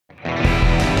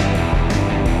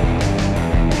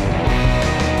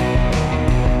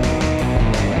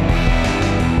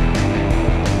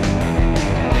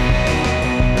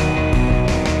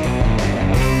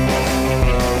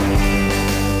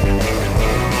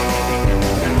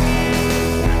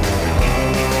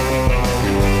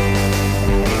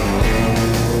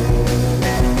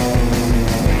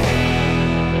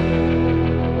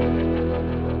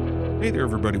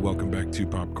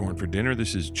dinner.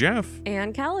 This is Jeff.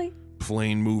 And Kelly.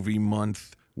 Plain Movie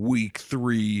Month, Week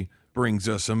 3 brings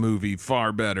us a movie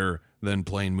far better than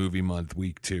Plain Movie Month,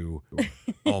 Week 2.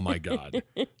 Oh my God.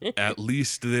 At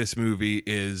least this movie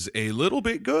is a little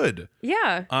bit good.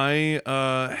 Yeah. I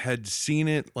had seen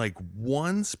it like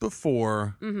once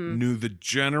before, knew the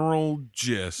general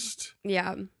gist.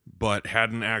 Yeah. But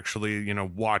hadn't actually,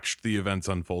 watched the events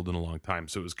unfold in a long time.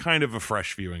 So it was kind of a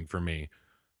fresh viewing for me.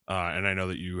 And I know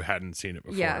that you hadn't seen it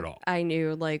before at all. I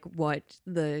knew what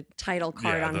the title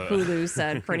card on Hulu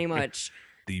said pretty much.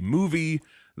 The movie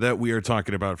that we are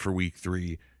talking about for week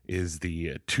 3 is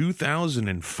the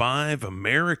 2005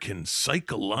 American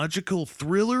psychological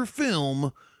thriller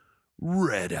film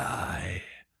Red Eye.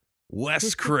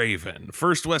 Wes Craven.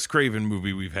 First Wes Craven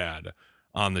movie we've had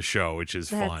on the show, which is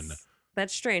fun.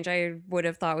 That's strange. I would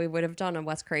have thought we would have done a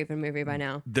Wes Craven movie by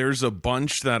now. There's a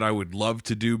bunch that I would love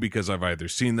to do because I've either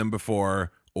seen them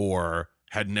before or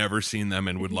had never seen them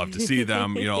and would love to see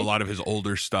them. A lot of his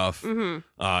older stuff.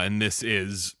 And this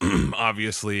is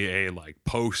obviously a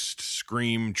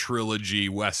post-Scream trilogy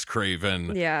Wes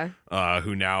Craven. Yeah.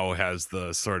 Who now has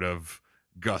the sort of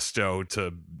gusto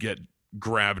to get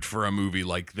grabbed for a movie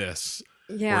like this.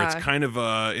 Yeah. Where it's kind of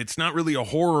it's not really a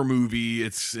horror movie.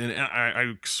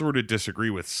 I sort of disagree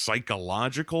with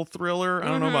psychological thriller. I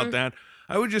don't know about that.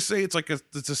 I would just say it's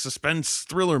a suspense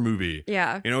thriller movie.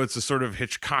 Yeah. It's a sort of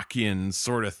Hitchcockian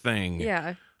sort of thing.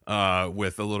 Yeah.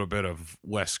 With a little bit of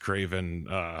Wes Craven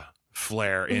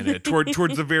flair in it.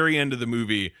 Towards the very end of the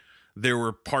movie, there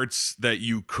were parts that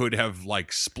you could have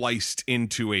spliced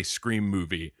into a Scream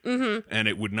movie, and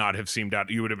it would not have seemed out.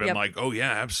 You would have been like, "Oh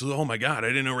yeah, absolutely! Oh my God, I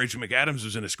didn't know Rachel McAdams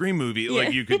was in a Scream movie." Yeah.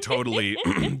 You could totally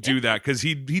do that because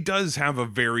he does have a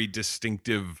very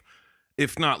distinctive,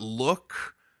 if not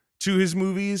look to his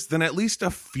movies, then at least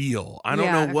a feel. I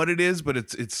don't know what it is, but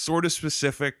it's sort of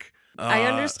specific. I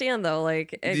understand though,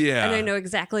 and I know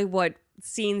exactly what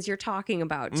scenes you're talking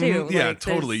about too.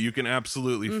 Totally. You can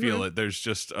absolutely feel it. There's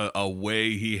just a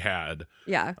way he had.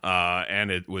 Yeah.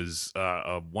 And it was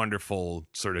a wonderful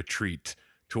sort of treat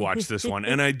to watch this one.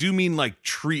 And I do mean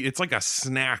treat. It's like a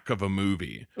snack of a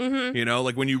movie.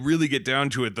 When you really get down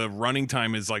to it, the running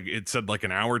time is it said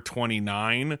an hour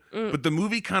 29, but the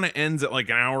movie kind of ends at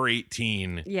an hour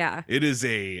 18. Yeah. It is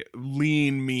a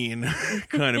lean, mean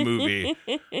kind of movie.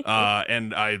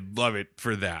 And I love it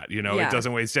for that. It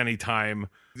doesn't waste any time.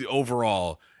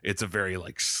 Overall, it's a very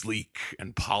sleek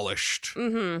and polished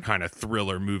kind of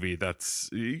thriller movie that's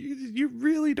you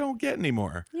really don't get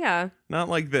anymore. Yeah. Not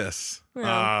like this.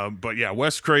 Yeah. But yeah,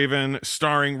 Wes Craven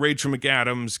starring Rachel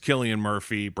McAdams, Cillian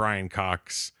Murphy, Brian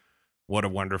Cox. What a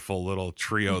wonderful little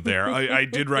trio there. I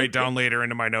did write down later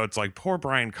into my notes poor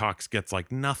Brian Cox gets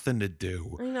nothing to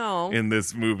do. I know. In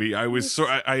this movie. I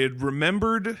had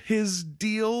remembered his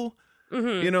deal.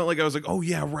 I was like, oh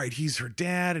yeah, right. He's her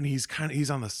dad, and he's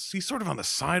sort of on the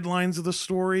sidelines of the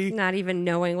story, not even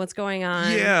knowing what's going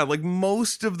on. Yeah,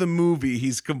 most of the movie,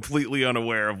 he's completely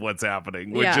unaware of what's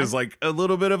happening, which is a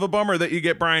little bit of a bummer that you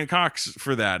get Brian Cox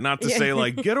for that. Not to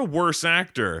say get a worse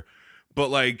actor,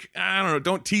 but I don't know,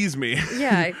 don't tease me.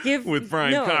 Yeah, with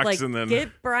Brian Cox, and then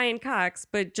get Brian Cox,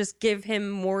 but just give him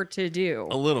more to do.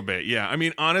 A little bit, yeah. I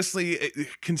mean, honestly,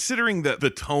 considering that the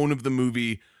tone of the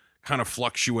movie kind of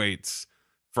fluctuates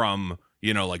from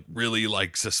really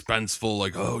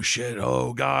suspenseful, oh shit,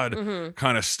 oh God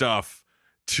kind of stuff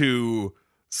to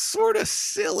sort of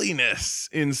silliness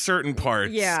in certain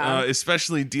parts,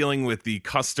 especially dealing with the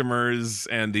customers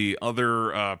and the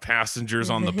other passengers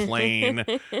on the plane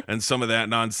and some of that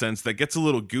nonsense that gets a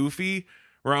little goofy.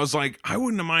 Where I was I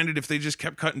wouldn't have minded if they just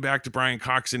kept cutting back to Brian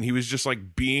Cox and he was just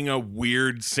being a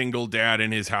weird single dad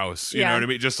in his house. You know what I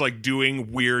mean? Just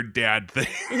doing weird dad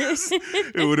things.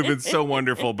 It would have been so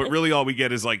wonderful. But really all we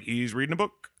get is he's reading a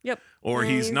book. Yep. Or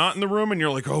he's not in the room and you're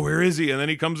oh, where is he? And then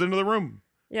he comes into the room.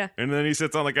 Yeah. And then he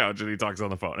sits on the couch and he talks on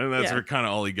the phone. And that's kind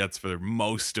of all he gets for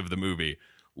most of the movie.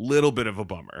 Little bit of a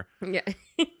bummer. Yeah.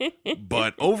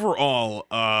 But overall,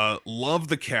 love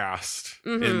the cast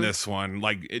in this one.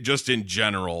 Just in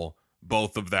general,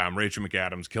 both of them, Rachel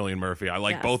McAdams, Cillian Murphy. I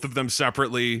like both of them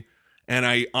separately. And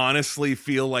I honestly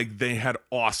feel like they had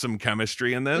awesome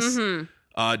chemistry in this.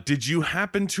 Did you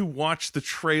happen to watch the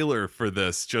trailer for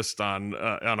this just on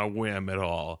a whim at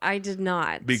all? I did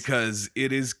not. Because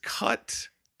it is cut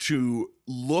to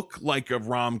look like a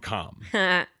rom-com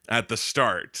at the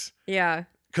start. Yeah.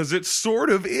 Because it sort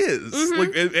of is.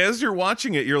 Like, as you're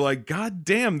watching it, you're like, God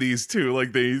damn, these two.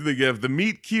 Like, they have the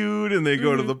meet cute, and they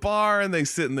go to the bar, and they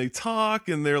sit and they talk,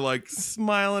 and they're like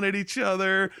smiling at each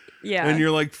other. Yeah. And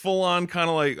you're like full on kind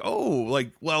of like, oh,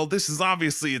 like, well, this is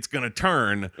obviously it's going to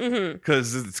turn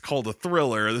because it's called a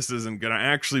thriller. This isn't going to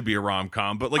actually be a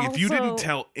rom-com. But like, if you didn't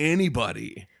tell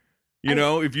anybody, you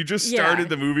know, if you just started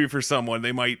the movie for someone,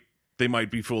 they might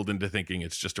be fooled into thinking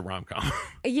it's just a rom-com.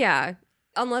 Yeah.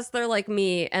 Unless they're like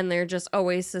me and they're just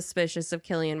always suspicious of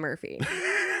Cillian Murphy.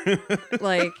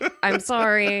 Like, I'm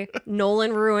sorry,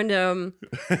 Nolan ruined him.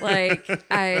 Like,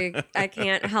 I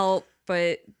can't help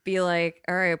but be like,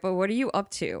 all right, but what are you up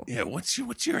to? Yeah, what's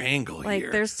your angle like, here?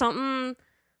 Like, there's something.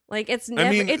 Like, it's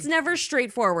never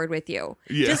straightforward with you.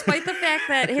 Yeah. Despite the fact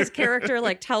that his character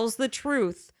like tells the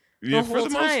truth the whole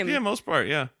time. Most part,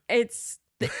 yeah.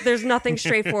 There's nothing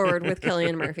straightforward with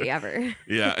Cillian Murphy ever.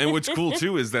 Yeah, and what's cool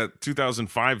too is that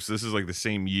 2005. So this is like the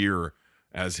same year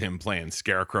as him playing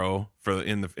Scarecrow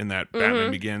in that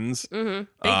Batman Begins. Big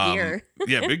year.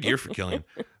 Yeah, big year for Cillian.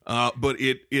 But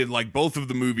it like both of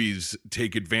the movies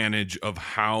take advantage of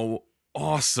how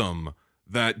awesome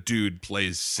that dude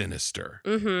plays Sinister.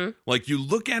 Like, you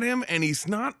look at him and he's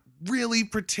not really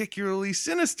particularly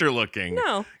sinister looking.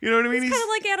 No. You know what I mean? He's kind of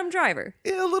like Adam Driver.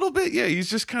 Yeah, a little bit. Yeah, he's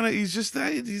just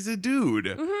a dude.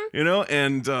 You know,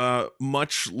 and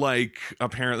much like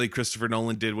apparently Christopher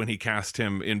Nolan did when he cast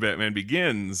him in Batman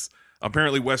Begins,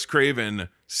 apparently Wes Craven,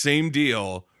 same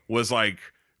deal, was like,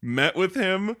 met with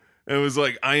him and was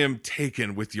like, I am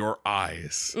taken with your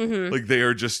eyes. Like, they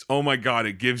are just, oh my God,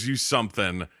 it gives you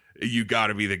something. You got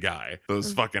to be the guy.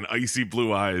 Those fucking icy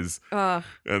blue eyes. And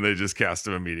they just cast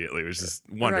him immediately, which is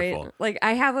wonderful. Right. Like,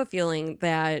 I have a feeling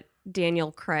that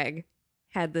Daniel Craig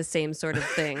had the same sort of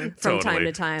thing from time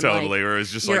to time. Totally. Like, where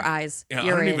it's just your like, eyes. Yeah, I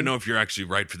don't even know if you're actually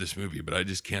right for this movie, but I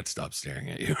just can't stop staring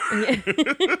at you.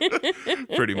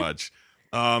 Pretty much.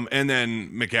 And then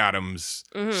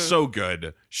McAdams, so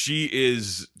good. She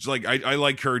is like, I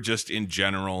like her just in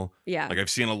general. Yeah. Like, I've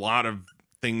seen a lot of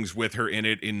things with her in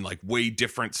it in like way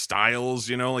different styles,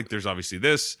 you know, like there's obviously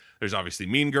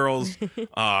Mean Girls,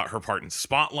 her part in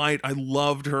Spotlight. I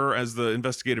loved her as the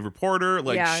investigative reporter.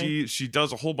 Like, she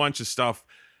does a whole bunch of stuff.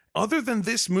 Other than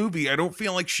this movie, I don't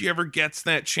feel like she ever gets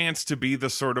that chance to be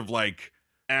the sort of like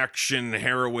action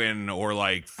heroine or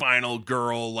like final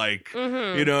girl, like,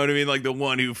 you know what I mean? Like the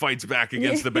one who fights back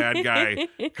against the bad guy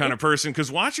kind of person.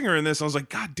 Because watching her in this, I was like,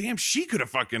 God damn, she could have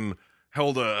fucking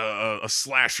held a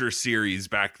slasher series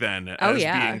back then as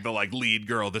being the like lead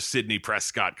girl, the Sidney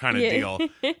Prescott kind of deal,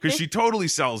 because she totally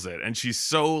sells it, and she's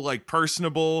so like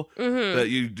personable that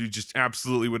you just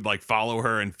absolutely would like follow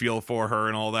her and feel for her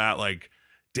and all that. Like,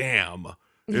 damn,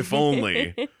 if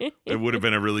only it would have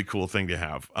been a really cool thing to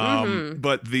have.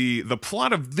 But the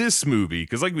plot of this movie,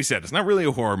 because like we said, it's not really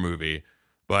a horror movie.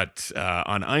 But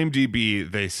on IMDb,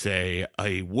 they say,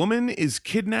 a woman is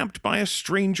kidnapped by a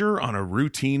stranger on a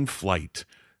routine flight.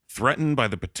 Threatened by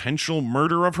the potential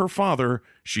murder of her father,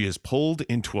 she is pulled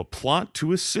into a plot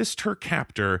to assist her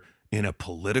captor in a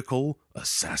political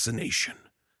assassination.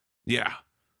 Yeah,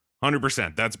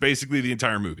 100%. That's basically the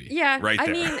entire movie. Yeah, right there.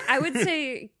 I mean, I would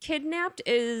say kidnapped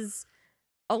is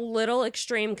a little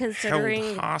extreme considering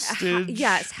held hostage.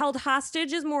 Yes, held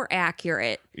hostage is more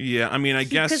accurate. Yeah, I mean, I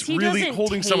guess really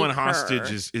holding someone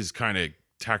hostage is kind of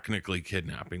technically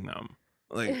kidnapping them.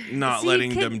 Like, not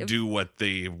letting them do what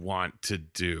they want to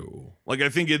do. Like, I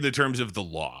think in the terms of the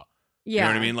law. Yeah. You know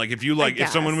what I mean? Like, if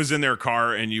someone was in their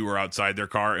car and you were outside their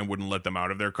car and wouldn't let them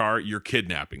out of their car, you're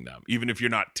kidnapping them. Even if you're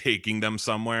not taking them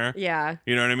somewhere. Yeah.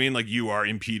 You know what I mean? Like, you are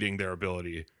impeding their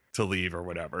ability to leave or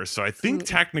whatever. So I think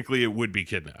technically it would be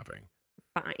kidnapping.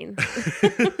 Fine.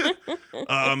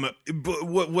 But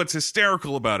what's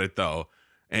hysterical about it, though,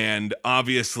 and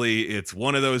obviously it's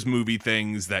one of those movie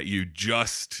things that you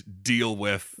just deal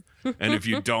with, and if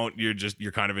you don't,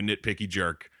 you're kind of a nitpicky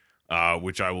jerk,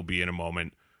 which I will be in a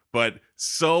moment. But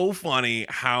so funny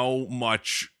how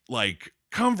much like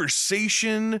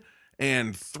conversation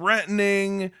and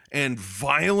threatening and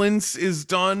violence is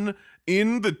done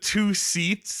in the two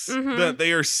seats that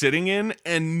they are sitting in,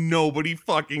 and nobody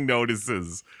fucking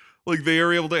notices. Like, they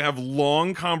are able to have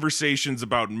long conversations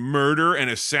about murder and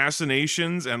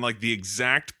assassinations and like the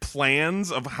exact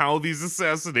plans of how these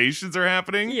assassinations are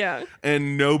happening. Yeah.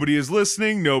 And nobody is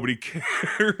listening. Nobody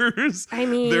cares. I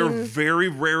mean, they're very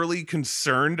rarely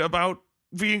concerned about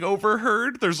being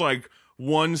overheard. There's like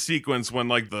one sequence when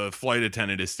like the flight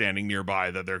attendant is standing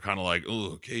nearby that they're kind of like,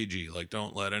 oh, cagey, like,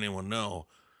 don't let anyone know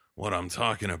what I'm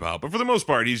talking about. But for the most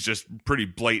part, he's just pretty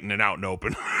blatant and out and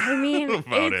open. I mean,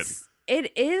 about it.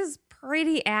 It is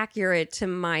pretty accurate to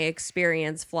my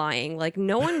experience flying. Like,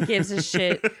 no one gives a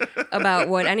shit about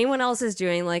what anyone else is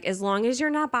doing. Like, as long as you're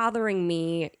not bothering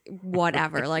me,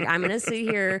 whatever. Like, I'm going to sit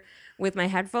here with my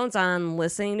headphones on,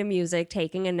 listening to music,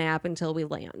 taking a nap until we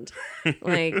land.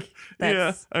 Like,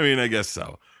 that's... Yeah, I mean, I guess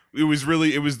so. It was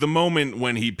the moment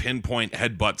when he pinpoint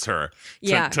headbutts her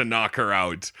to knock her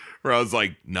out, where I was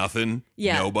like, nothing,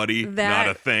 nobody, not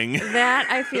a thing. That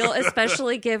I feel,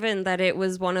 especially given that it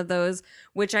was one of those,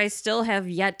 which I still have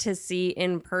yet to see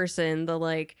in person, the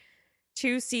like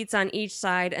 2 seats on each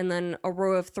side and then a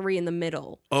row of 3 in the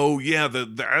middle. Oh yeah,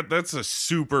 that's a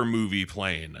super movie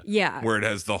plane. Yeah, where it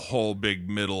has the whole big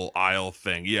middle aisle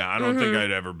thing. Yeah, I don't think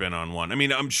I'd ever been on one. I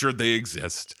mean, I'm sure they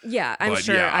exist. Yeah, I'm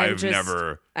sure. Yeah, I've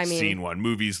never seen one.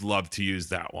 Movies love to use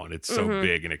that one. It's so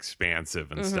big and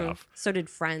expansive and stuff. So did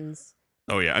Friends.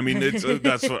 Oh yeah, I mean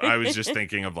that's what I was just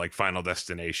thinking of, like Final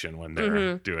Destination when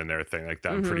they're doing their thing like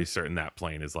that. I'm pretty certain that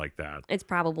plane is like that. It's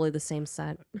probably the same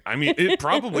set. I mean, it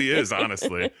probably is,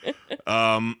 honestly.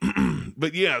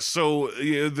 But yeah, so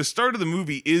the start of the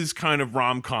movie is kind of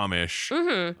rom-com-ish,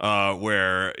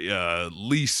 where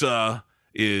Lisa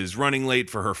is running late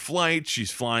for her flight.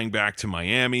 She's flying back to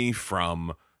Miami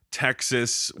from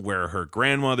Texas, where her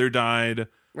grandmother died.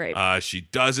 Right. She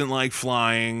doesn't like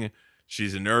flying.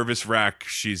 She's a nervous wreck.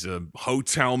 She's a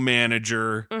hotel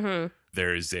manager.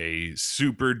 There's a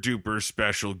super duper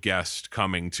special guest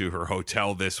coming to her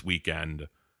hotel this weekend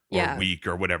or week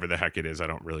or whatever the heck it is. I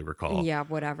don't really recall. Yeah,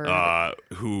 whatever.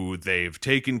 Who they've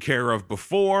taken care of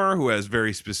before, who has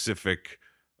very specific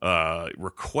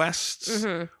requests,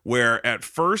 where at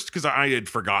first, because I had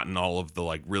forgotten all of the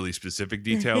like really specific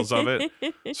details of it,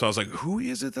 so I was like, who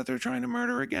is it that they're trying to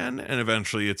murder again? And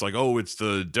eventually it's like, oh, it's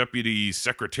the deputy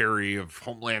secretary of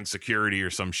Homeland Security or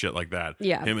some shit like that.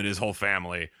 Yeah, him and his whole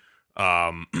family.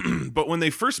 But when they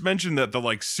first mentioned that the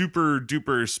like super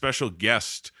duper special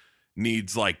guest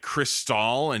needs like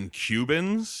Cristal and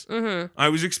Cubans, I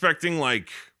was expecting like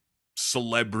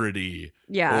celebrity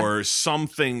or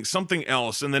something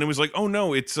else, and then it was like, oh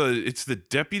no, it's the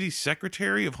deputy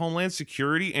secretary of Homeland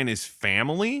Security and his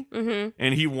family,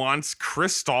 and he wants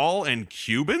Cristal and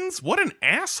Cubans. What an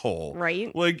asshole,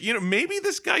 right? Like, maybe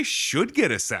this guy should get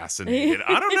assassinated.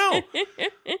 I don't know.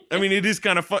 I mean, it is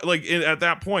kind of fun. Like at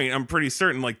that point, I'm pretty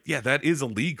certain, like, yeah, that is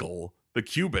illegal. The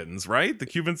Cubans, right? The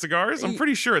Cuban cigars. I'm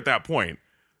pretty sure at that point.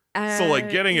 So like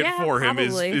getting it for him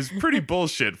is pretty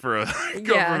bullshit for a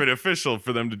government official,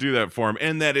 for them to do that for him,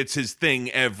 and that it's his thing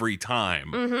every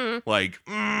time. Like,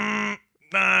 I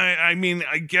mean,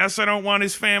 I guess I don't want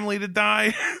his family to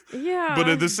die. Yeah. But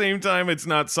at the same time, it's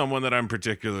not someone that I'm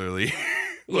particularly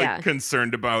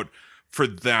concerned about for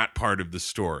that part of the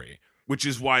story, which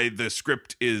is why the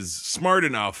script is smart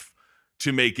enough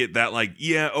to make it that like,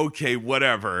 yeah, okay,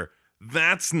 whatever.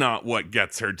 That's not what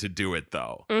gets her to do it,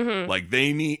 though. Like,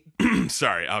 they need...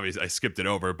 sorry, obviously, I skipped it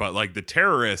over, but, like, the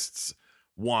terrorists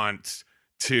want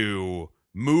to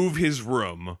move his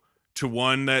room to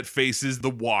one that faces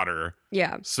the water.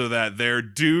 Yeah. So that they're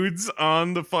dudes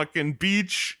on the fucking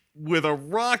beach with a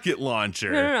rocket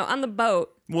launcher. No, on the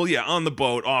boat. Well, yeah, on the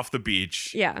boat, off the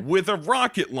beach. Yeah. With a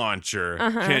rocket launcher,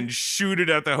 can shoot it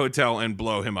at the hotel and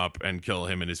blow him up and kill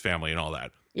him and his family and all that.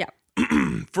 Yeah.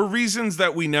 For reasons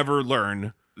that we never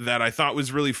learn, that I thought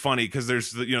was really funny, because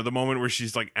there's the moment where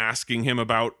she's like asking him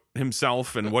about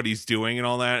himself and what he's doing and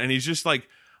all that, and he's just like,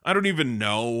 I don't even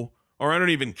know, or I don't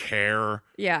even care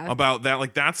about that.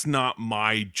 Like, that's not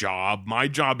my job. My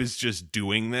job is just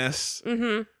doing this.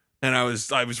 And I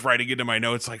was writing into my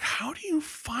notes like, how do you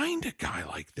find a guy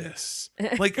like this?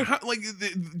 Like,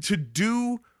 to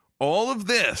do all of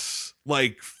this,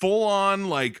 like, full on,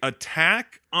 like,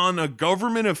 attack on a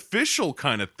government official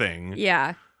kind of thing.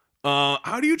 Yeah.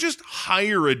 How do you just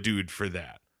hire a dude for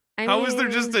that? How is there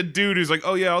just a dude who's like,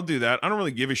 oh yeah, I'll do that. I don't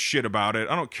really give a shit about it.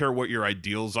 I don't care what your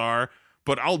ideals are,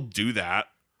 but I'll do that.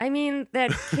 I mean,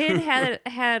 that kid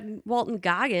had Walton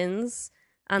Goggins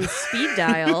on speed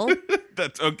dial.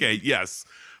 That's okay, yes.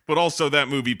 But also that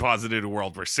movie posited a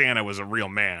world where Santa was a real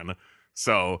man.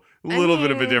 So a little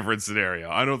bit of a different scenario.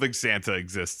 I don't think Santa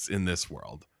exists in this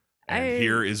world. And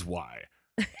here is why.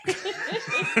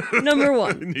 Number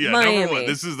one. Yeah, Miami. number one.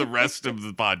 This is the rest of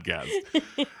the podcast.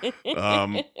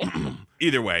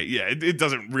 Either way, yeah, it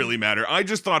doesn't really matter. I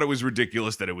just thought it was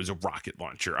ridiculous that it was a rocket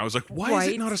launcher. I was like, why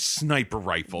is it not a sniper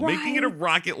rifle? Right. Making it a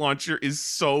rocket launcher is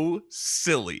so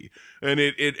silly. And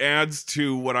it adds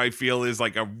to what I feel is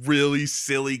like a really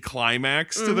silly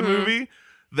climax to the movie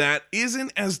that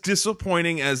isn't as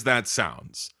disappointing as that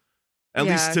sounds. At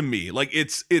Yeah. least to me. Like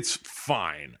it's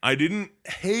fine. I didn't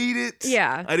hate it.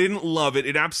 Yeah. I didn't love it.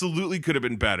 It absolutely could have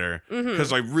been better Mhm.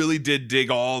 because I really did dig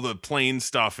all the plane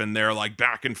stuff in there, like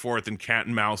back and forth and cat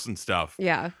and mouse and stuff.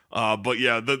 Yeah. But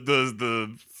yeah,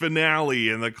 the finale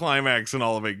and the climax and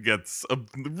all of it gets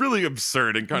really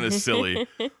absurd and kind of silly.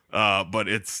 But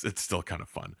it's still kind of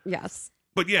fun. Yes.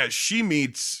 But yeah, she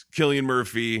meets Cillian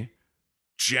Murphy,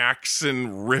 Jackson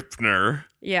Ripner,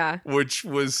 Yeah. which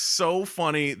was so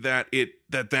funny that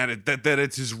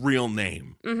it's his real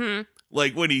name. Mm-hmm.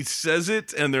 Like when he says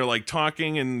it and they're like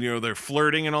talking and they're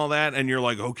flirting and all that, and you're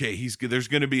like, okay, there's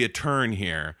going to be a turn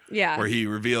here Yeah. where he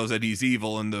reveals that he's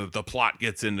evil and the plot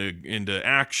gets into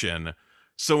action.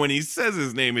 So when he says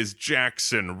his name is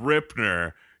Jackson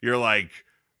Ripner, you're like,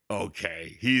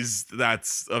 okay,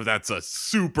 that's a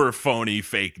super phony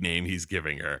fake name he's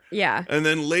giving her. Yeah. And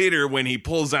then later when he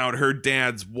pulls out her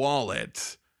dad's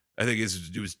wallet, I think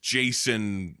it was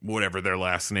Jason, whatever their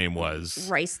last name was.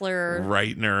 Reisler.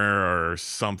 Reitner or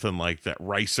something like that.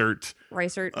 Reisert.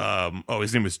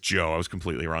 His name was Joe. I was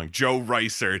completely wrong. Joe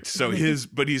Reisert. So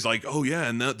but he's like, oh yeah,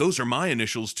 and those are my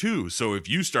initials too. So if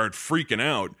you start freaking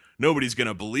out, nobody's going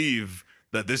to believe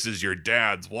that this is your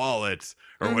dad's wallet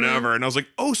or whatever. And I was like,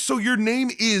 oh, so your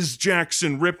name is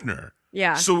Jackson Ripner.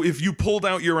 Yeah. So if you pulled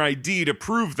out your ID to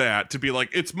prove that, to be like,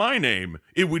 it's my name,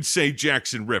 it would say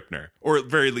Jackson Ripner. Or at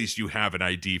very least you have an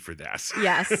ID for that.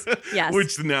 Yes. Yes.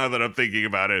 Which now that I'm thinking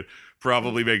about it,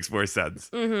 probably makes more sense.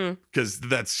 Because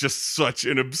that's just such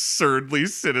an absurdly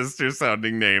sinister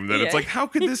sounding name that it's Yeah. like, how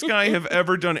could this guy have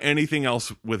ever done anything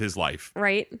else with his life?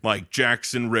 Right. Like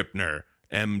Jackson Ripner,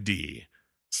 MD.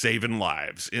 Saving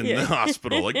lives in Yeah. the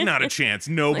hospital. Like, not a chance.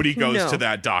 Nobody Like, goes no. to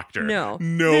that doctor. No.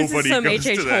 Nobody This is some goes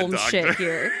H.H. to that Holmes doctor. shit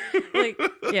here. Like,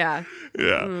 yeah.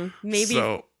 Yeah. Maybe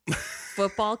So,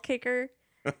 football kicker.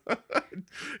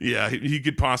 yeah, he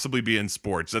could possibly be in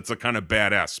sports. That's a kind of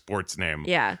badass sports name.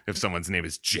 Yeah. If someone's name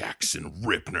is Jackson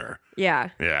Ripner.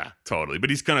 Yeah. Yeah, totally. But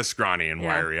he's kind of scrawny and Yeah.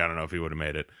 wiry. I don't know if he would have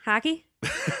made it. Hockey?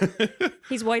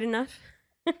 He's white enough.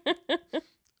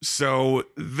 So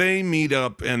they meet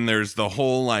up and there's the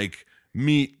whole like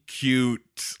meet cute,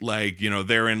 like,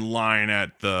 they're in line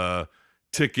at the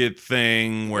ticket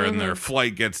thing where their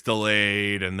flight gets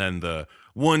delayed, and then the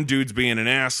one dude's being an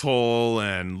asshole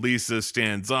and Lisa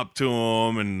stands up to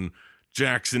him and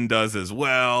Jackson does as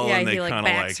well. Yeah, and they he like kind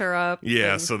of backs her up.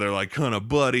 yeah, and- so they're like kind of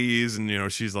buddies,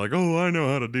 and she's like, oh, I know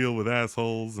how to deal with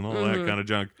assholes and all that kind of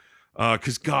junk.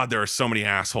 Because God, there are so many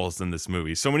assholes in this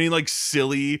movie. So many like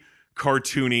silly,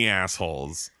 cartoony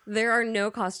assholes. There are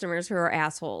no customers who are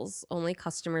assholes, only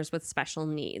customers with special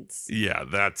needs. Yeah,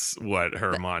 that's what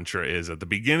her mantra is at the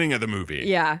beginning of the movie.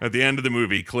 Yeah. At the end of the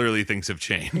movie, clearly things have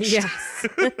changed. Yes.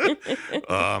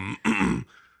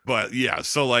 But yeah,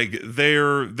 so like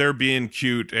they're being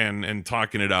cute and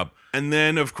talking it up. And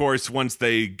then of course, once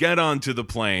they get onto the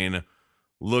plane,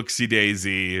 looksy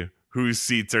daisy, whose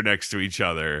seats are next to each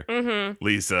other?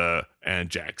 Lisa and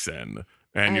Jackson.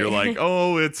 And you're like,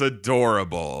 oh, it's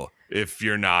adorable if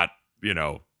you're not,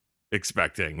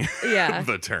 expecting Yeah.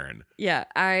 the turn. Yeah.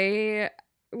 I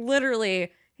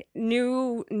literally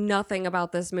knew nothing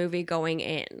about this movie going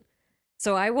in.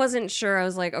 So I wasn't sure. I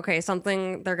was like, okay,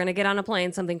 they're going to get on a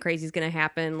plane, something crazy is going to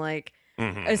happen. Like,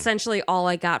 essentially all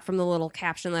I got from the little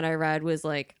caption that I read was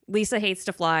like, Lisa hates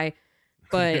to fly,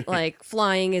 but like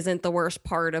flying isn't the worst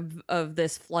part of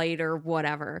this flight or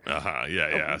whatever.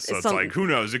 Yeah. So it's like, who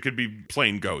knows? It could be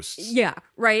plane ghosts. Yeah,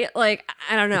 right? Like,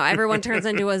 I don't know. Everyone turns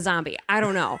into a zombie. I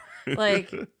don't know.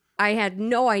 Like, I had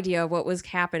no idea what was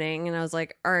happening. And I was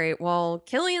like, all right, well,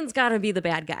 Killian's got to be the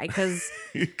bad guy because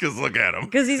Look at him.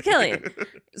 he's Killian.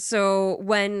 So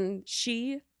when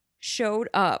she showed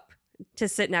up to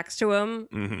sit next to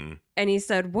him and he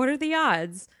said, what are the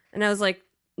odds? And I was like,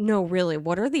 no, really,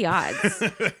 what are the odds?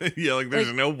 Yeah, like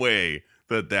there's no way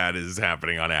that is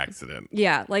happening on accident.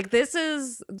 Yeah, like this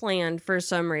is planned for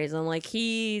some reason. Like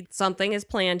something is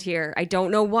planned here. I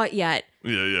don't know what yet.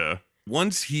 Yeah.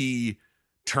 Once he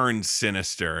turns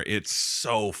sinister, it's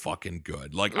so fucking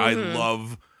good. Like I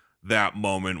love that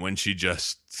moment when she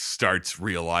just starts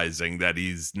realizing that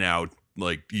he's now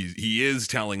like he is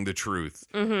telling the truth.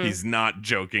 He's not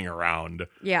joking around.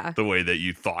 Yeah. The way that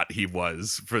you thought he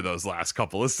was for those last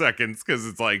couple of seconds, because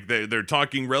it's like they're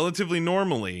talking relatively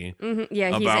normally. Yeah,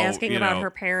 he's about, asking about her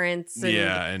parents.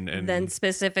 And and then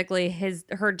specifically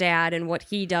her dad and what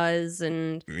he does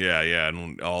and yeah,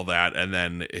 and all that. And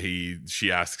then she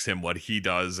asks him what he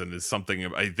does, and is something.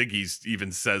 I think he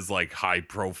even says like high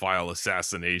profile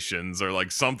assassinations or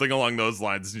like something along those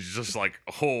lines. And he's just like,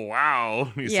 oh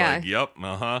wow. And he's like, yep.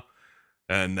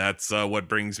 And that's what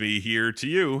brings me here to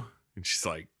you. And she's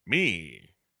like, me?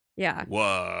 Yeah.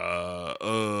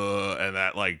 whoa, and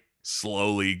that like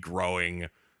slowly growing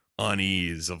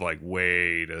unease of like,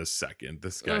 wait a second,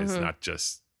 this guy's Mhm. not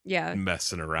just Yeah.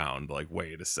 messing around. Like,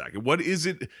 wait a second, what is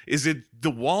it? Is it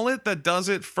the wallet that does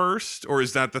it first, or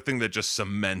is that the thing that just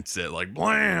cements it? Like,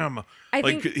 blam! I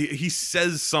Like think he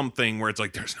says something where it's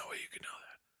like, there's no way you could know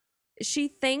she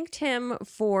thanked him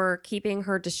for keeping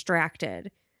her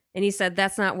distracted. And he said,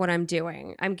 "That's not what I'm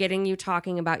doing. I'm getting you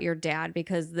talking about your dad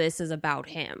because this is about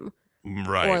him." that.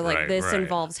 Right. Or like right, this right.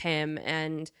 involves him.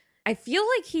 And I feel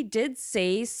like he did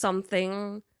say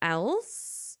something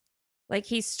else. Like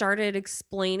he started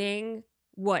explaining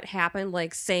what happened,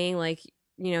 like saying, like,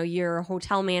 you know, you're a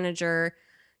hotel manager,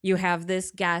 you have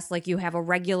this guest, like you have a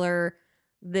regular,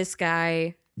 this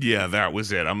guy. Yeah, that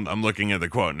was it. I'm looking at the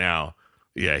quote now.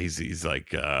 Yeah, he's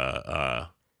like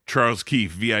Charles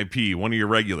Keefe, VIP, one of your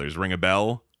regulars, ring a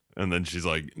bell? And then she's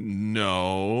like,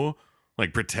 no,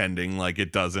 like pretending like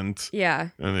it doesn't. Yeah.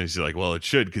 And then she's like, well, it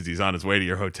should because he's on his way to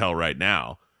your hotel right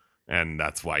now. And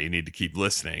that's why you need to keep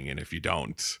listening. And if you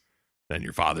don't, then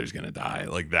your father's going to die.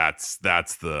 Like that's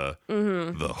the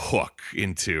Mm-hmm. the hook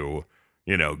into,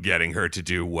 you know, getting her to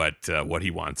do what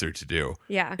he wants her to do.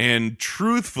 Yeah. And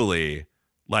truthfully,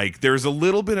 like there's a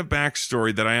little bit of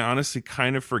backstory that I honestly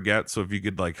kind of forget. So if you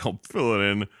could like help fill it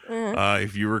in,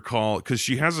 if you recall, because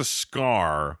she has a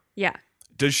scar. Yeah.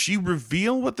 Does she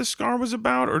reveal what the scar was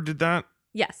about, or did that?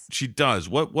 Yes. She does.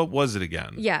 What was it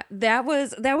again? Yeah, that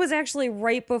was actually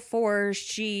right before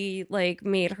she like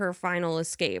made her final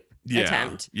escape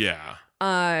attempt. Yeah.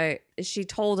 She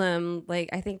told him, like,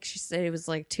 I think she said it was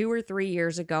like 2 or 3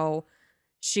 years ago.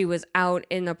 She was out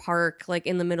in a park like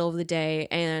in the middle of the day,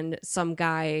 and some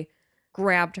guy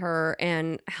grabbed her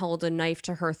and held a knife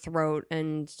to her throat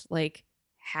and like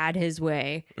had his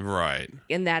way. Right.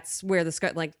 And that's where the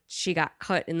scar, like, she got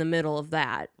cut in the middle of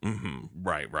that. Mm-hmm.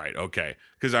 Right. Okay.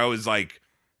 Because I was like,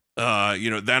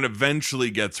 you know, that eventually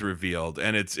gets revealed,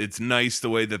 and it's nice the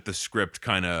way that the script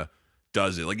kind of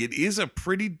does it. Like it is a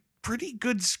pretty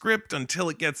good script until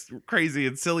it gets crazy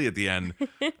and silly at the end.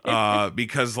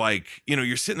 Because like, you know,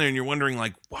 you're sitting there and you're wondering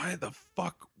like, why the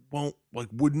fuck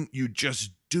wouldn't you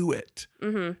just do it?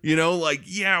 Mm-hmm. You know, like,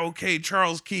 yeah, okay,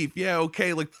 Charles Keefe, yeah,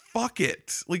 okay, like fuck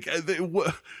it, like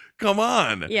come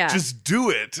on, Yeah. just do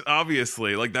it.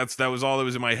 Obviously, like that was all that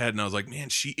was in my head, and I was like, man,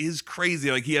 she is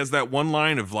crazy. Like he has that one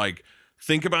line of like,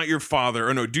 think about your father,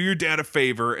 or no, do your dad a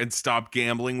favor and stop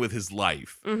gambling with his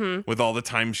life. Mm-hmm. With all the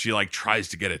time she like tries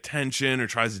to get attention or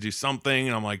tries to do something,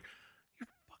 and I'm like, you're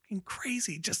fucking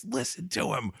crazy, just listen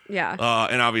to him. Yeah.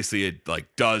 And obviously it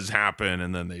like does happen,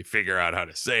 and then they figure out how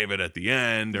to save it at the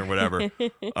end or whatever.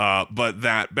 But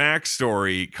that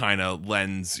backstory kind of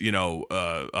lends, you know,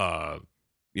 a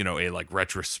like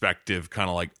retrospective kind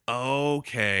of like,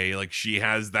 okay, like she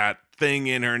has that thing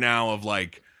in her now of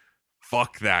like,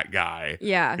 fuck that guy.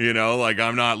 Yeah. You know, like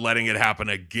I'm not letting it happen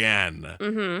again.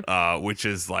 Mm-hmm. Which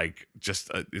is like just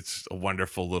it's a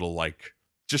wonderful little like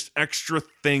just extra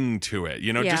thing to it,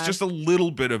 you know, Yeah. just a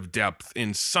little bit of depth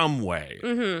in some way.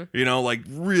 Mm-hmm. You know, like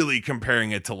really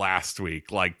comparing it to last week,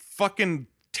 like fucking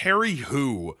Terry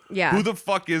who? Yeah. Who the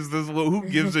fuck is this? Who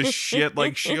gives a shit?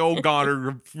 Like oh god,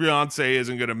 her fiance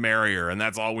isn't gonna marry her, and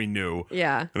that's all we knew.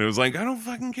 Yeah. And it was like, I don't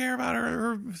fucking care about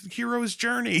her hero's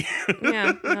journey.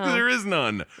 Yeah. No. There is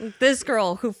none. This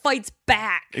girl who fights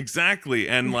back. Exactly.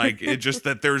 And like it just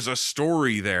that there's a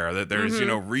story there, that there's, you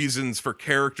know, reasons for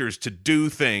characters to do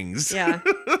things. Yeah.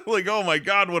 Like, oh my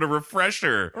God, what a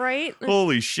refresher. Right?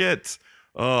 Holy shit.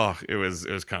 Oh, it was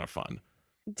kind of fun.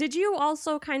 Did you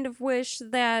also kind of wish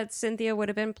that Cynthia would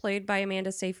have been played by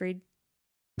Amanda Seyfried?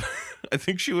 I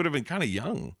think she would have been kind of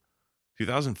young.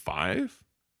 2005?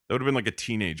 That would have been like a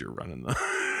teenager running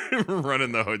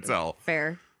the hotel.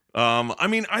 Fair. I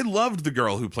mean, I loved the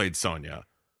girl who played Cynthia.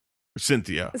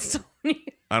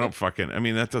 I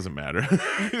mean, that doesn't matter.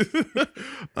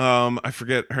 I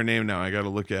forget her name now. I got to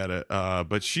look at it.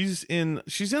 But she's in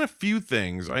a few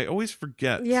things. I always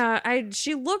forget. Yeah,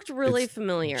 she looked really It's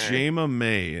familiar. Jayma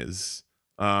Mays.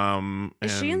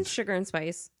 Is she in Sugar and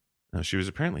Spice? No, she was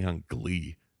apparently on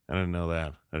Glee. I didn't know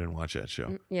that. I didn't watch that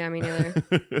show. Yeah, me neither.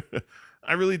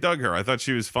 I really dug her. I thought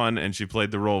she was fun, and she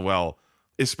played the role well,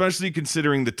 especially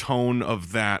considering the tone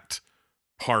of that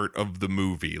part of the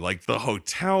movie, like the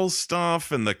hotel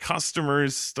stuff and the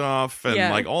customers stuff, and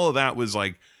like all of that was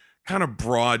like kind of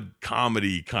broad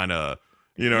comedy, kind of,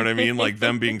 you know what I mean? Like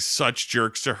them being such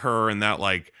jerks to her, and that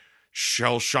like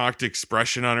shell-shocked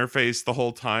expression on her face the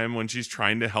whole time when she's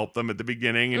trying to help them at the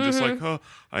beginning, and just like, oh,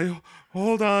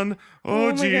 hold on,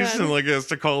 oh geez, and like has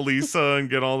to call Lisa and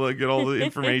get all the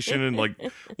information and like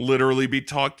literally be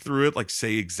talked through it, like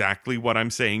say exactly what I'm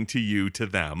saying to you to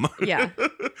them. Yeah.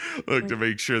 Like to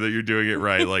make sure that you're doing it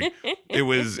right. Like it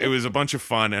was a bunch of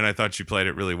fun, and I thought she played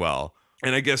it really well.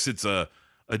 And I guess it's a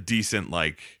decent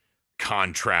like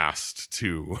contrast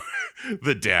to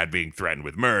the dad being threatened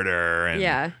with murder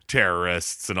and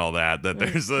terrorists and all that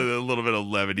there's a little bit of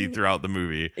levity throughout the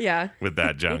movie with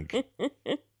that junk.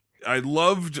 I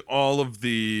loved all of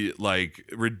the like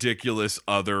ridiculous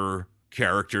other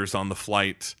characters on the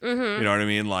flight. You know what I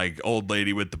mean? Like old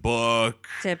lady with the book.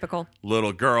 Typical.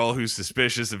 Little girl who's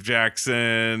suspicious of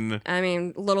Jackson. I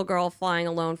mean, little girl flying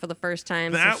alone for the first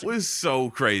time. That was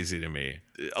so crazy to me.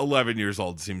 11 years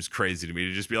old seems crazy to me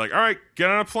to just be like, all right, get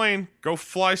on a plane, go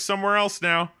fly somewhere else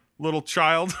now, little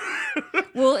child.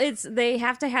 Well, they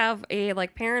have to have a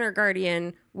like parent or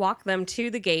guardian walk them to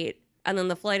the gate, and then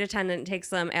the flight attendant takes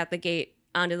them at the gate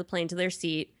onto the plane to their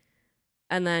seat.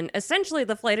 And then essentially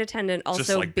the flight attendant also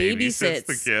just like babysits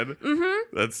the kid.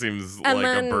 That seems and like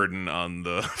then, a burden on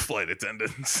the flight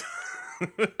attendants.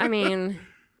 I mean,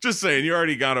 just saying, you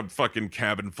already got a fucking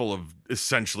cabin full of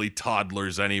essentially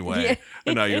toddlers anyway.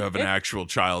 And now you have an actual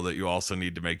child that you also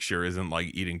need to make sure isn't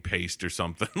like eating paste or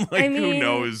something. Like, I mean, who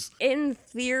knows? In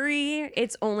theory,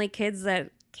 it's only kids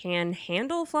that can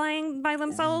handle flying by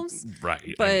themselves.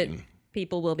 Right. But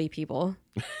people will be people.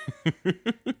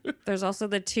 There's also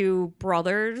the two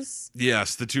brothers.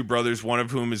 Yes, the two brothers, one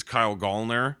of whom is Kyle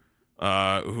Gallner,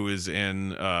 who is in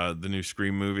the new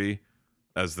Scream movie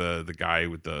as the guy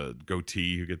with the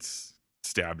goatee who gets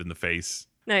stabbed in the face.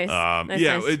 Nice.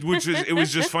 Nice. It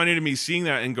was just funny to me seeing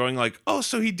that and going like, oh,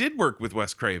 so he did work with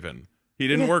Wes Craven. He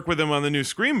didn't work with him on the new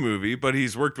Scream movie, but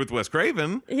he's worked with Wes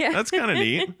Craven. Yeah, that's kind of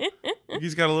neat.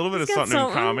 He's got a little bit of something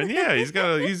in common. Yeah, he's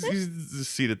a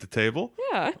seat at the table.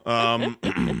 Yeah.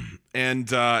 And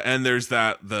there's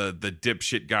the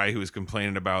dipshit guy who was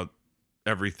complaining about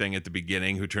everything at the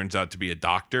beginning, who turns out to be a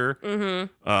doctor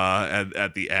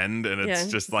at the end, and it's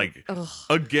just like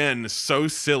again so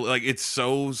silly. Like it's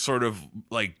so sort of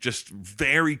like just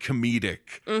very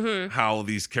comedic how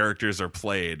these characters are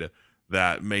played.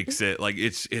 That makes it like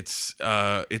it's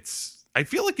I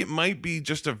feel like it might be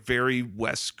just a very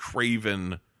Wes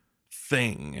Craven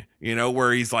thing, you know,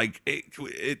 where he's like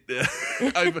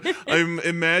I'm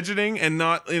imagining, and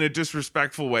not in a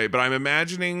disrespectful way, but I'm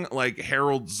imagining like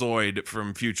Harold Zoid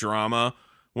from Futurama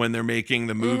when they're making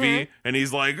the movie, and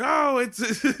he's like, oh,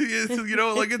 it's you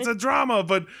know, like it's a drama,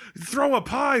 but throw a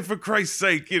pie for Christ's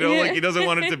sake, you know, like he doesn't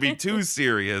want it to be too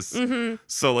serious.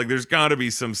 So like there's got to be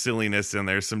some silliness in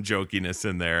there, some jokiness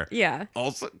in there. Yeah.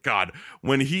 Also, God,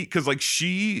 because like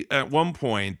she at one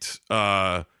point,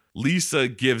 Lisa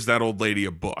gives that old lady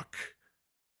a book.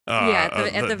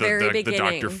 At the very beginning.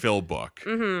 The Dr. Phil book.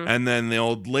 And then the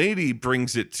old lady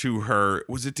brings it to her.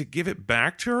 Was it to give it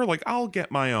back to her? Like, I'll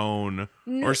get my own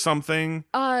or something?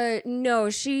 No,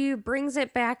 she brings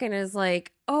it back and is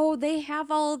like, oh, they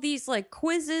have all these like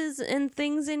quizzes and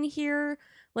things in here.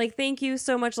 Like, thank you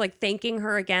so much. Like, thanking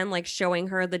her again, like showing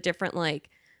her the different like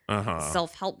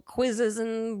self-help quizzes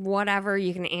and whatever.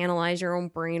 You can analyze your own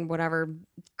brain, whatever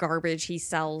garbage he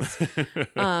sells.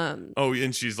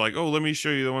 And she's like, oh, let me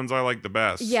show you the ones I like the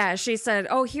best. Yeah, she said,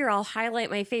 oh, here, I'll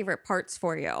highlight my favorite parts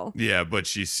for you. Yeah, but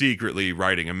she's secretly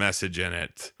writing a message in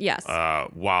it. Yes.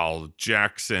 While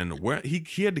Jackson,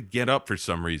 he had to get up for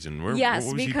some reason. What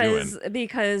was he doing?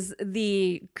 Because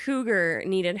the cougar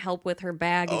needed help with her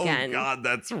bag again. Oh God,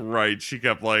 that's right. She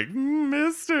kept like,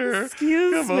 mister,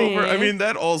 excuse come me. over. I mean,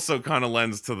 that also kind of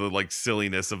lends to the like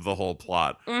silliness of the whole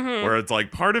plot, where it's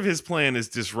like part of his plan is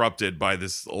disrupted by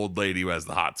this old lady who has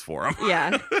the hots for him.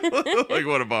 Yeah. Like,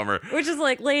 what a bummer. Which is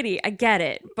like, lady, I get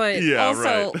it, but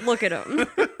also look at him.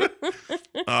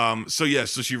 So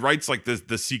she writes like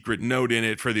the secret note in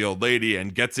it for the old lady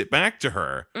and gets it back to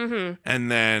her. And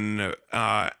then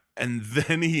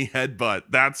he headbutt.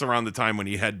 That's around the time when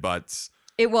he headbutts.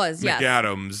 It was,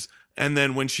 McAdams. And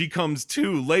then when she comes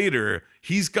to later,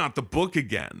 he's got the book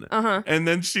again. And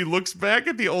then she looks back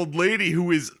at the old lady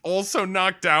who is also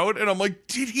knocked out. And I'm like,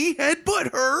 did he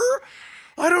headbutt her?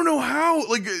 I don't know how.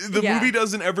 Like, the movie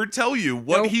doesn't ever tell you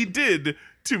what he did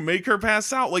to make her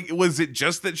pass out. Like, was it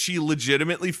just that she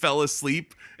legitimately fell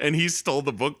asleep and he stole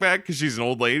the book back because she's an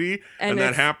old lady and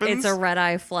that happens? It's a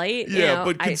red-eye flight. Yeah,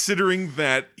 but considering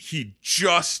that he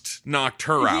just knocked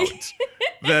her out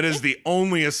That is the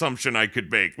only assumption I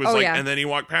could make. Was Oh, like, yeah. and then he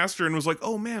walked past her and was like,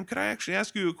 "Oh, ma'am, could I actually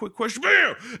ask you a quick question?"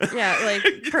 Bam! Yeah, like,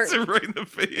 Gets it right in the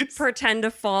face. pretend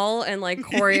to fall and like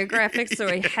choreograph it so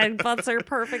he headbutts her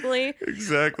perfectly.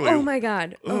 Exactly. Oh my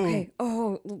god. Oh. Okay.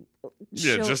 Oh,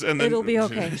 Yeah, just and then it'll be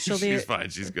okay. She'll be. She's fine.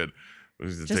 She's good.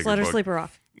 Just let her sleep her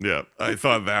off. Yeah, I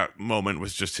thought that moment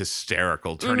was just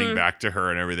hysterical, turning Mm-hmm. back to her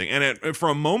and everything. And for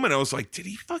a moment, I was like, "Did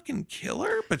he fucking kill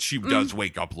her?" But she does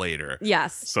wake up later.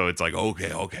 Yes. So it's like, okay,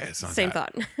 it's not Same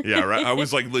that. thought. Yeah, right. I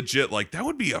was like, legit, like that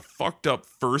would be a fucked up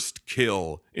first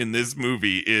kill in this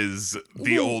movie. Is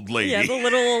the old lady? Yeah, the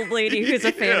little old lady who's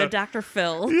a fan Yeah. of Dr.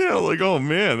 Phil. Yeah, like, oh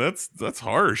man, that's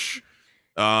harsh.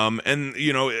 And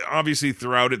you know, obviously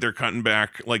throughout it, they're cutting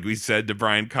back, like we said, to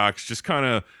Brian Cox just kind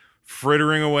of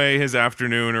frittering away his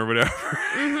afternoon or whatever.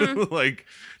 Mm-hmm. Like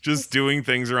just doing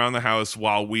things around the house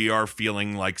while we are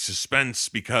feeling like suspense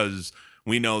because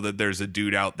we know that there's a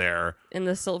dude out there. In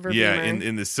the silver Yeah, beamer.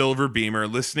 in the silver beamer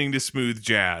listening to smooth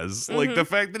jazz. Like the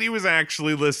fact that he was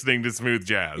actually listening to smooth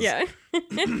jazz. Yeah.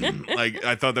 Like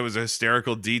I thought that was a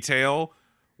hysterical detail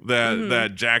that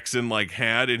that Jackson like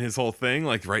had in his whole thing.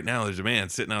 Like right now there's a man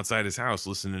sitting outside his house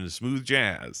listening to smooth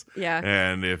jazz. Yeah.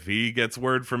 And if he gets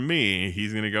word from me,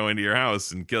 he's gonna go into your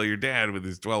house and kill your dad with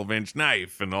his 12-inch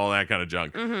knife and all that kind of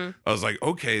junk. I was like,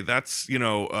 okay, that's, you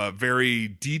know, very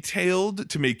detailed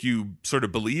to make you sort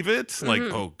of believe it. Like,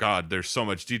 oh God, there's so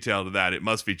much detail to that. It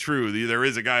must be true. There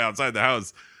is a guy outside the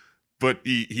house. But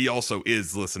he also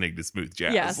is listening to smooth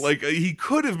jazz. Yes. Like he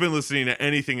could have been listening to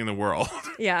anything in the world.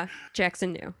 Yeah.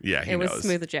 Jackson knew. Yeah, he it was knows.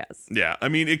 smooth jazz. Yeah, I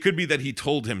mean, it could be that he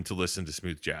told him to listen to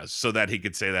smooth jazz so that he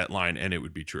could say that line and it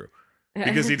would be true.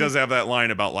 Because he does have that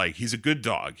line about like he's a good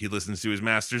dog. He listens to his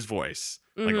master's voice,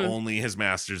 like only his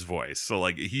master's voice. So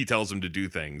like he tells him to do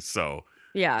things. So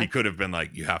Yeah. he could have been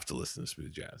like, you have to listen to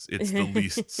smooth jazz. It's the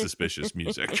least suspicious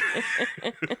music.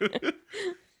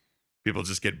 People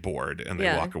just get bored and they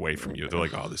Yeah. walk away from you. They're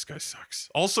like, oh, this guy sucks.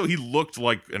 Also, he looked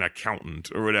like an accountant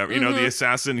or whatever. You know, the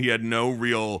assassin, he had no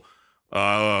real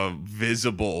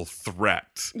visible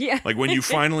threat. Yeah. Like when you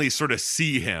finally sort of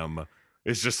see him,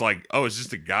 it's just like, oh, it's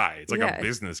just a guy. It's like Yeah. a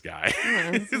business guy.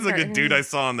 Yeah, It's like a dude I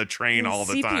saw on the train all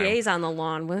the time. CPA's on the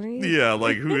lawn. What are you? Yeah,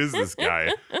 like who is this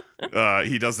guy?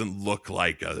 He doesn't look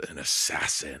like an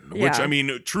assassin, which Yeah. I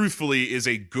mean, truthfully, is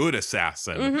a good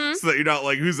assassin. So that you're not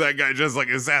like, who's that guy just like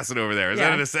assassin over there? Is that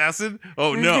Yeah. an assassin?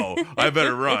 Oh no, I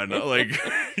better run. Like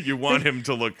you want him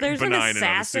to look There's benign an and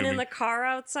assassin in unassuming. the car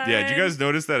outside. Yeah, did you guys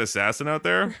notice that assassin out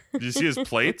there? Did you see his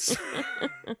plates?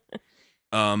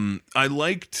 I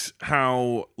liked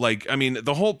how, like, I mean,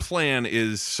 the whole plan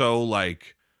is so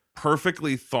like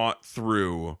perfectly thought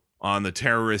through on the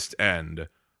terrorist end,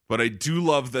 but I do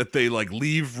love that they like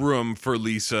leave room for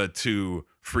Lisa to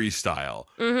freestyle.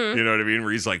 You know what I mean?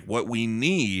 Where he's like, what we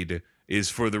need is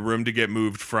for the room to get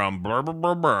moved from brr, brr,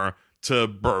 brr, brr, to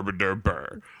brr, brr,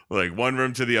 brr. Like one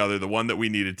room to the other, the one that we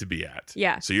needed to be at.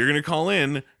 Yeah. So you're going to call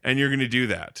in and you're going to do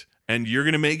that. And you're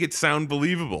going to make it sound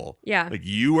believable. Yeah. Like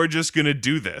you are just going to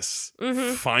do this.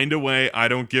 Find a way. I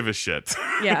don't give a shit.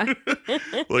 Yeah.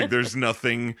 Like there's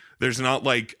not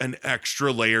like an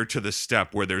extra layer to the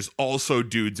step where there's also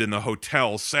dudes in the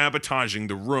hotel sabotaging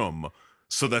the room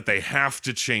so that they have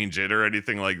to change it or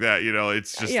anything like that. You know,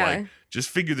 it's just Yeah. like, just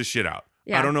figure the shit out.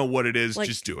 Yeah. I don't know what it is. Like,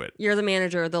 just do it. You're the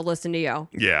manager. They'll listen to you.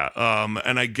 Yeah.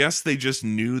 And I guess they just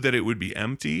knew that it would be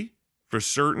empty for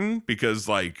certain because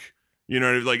like, you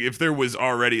know, like if there was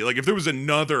already, like if there was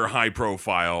another high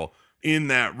profile in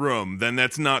that room, then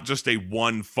that's not just a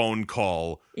one phone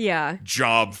call Yeah.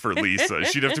 job for Lisa.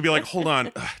 She'd have to be like, hold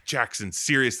on, Jackson,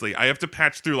 seriously, I have to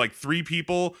patch through like 3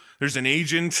 people. There's an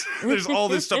agent. There's all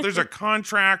this stuff. There's a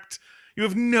contract. You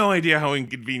have no idea how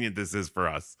inconvenient this is for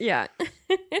us. Yeah.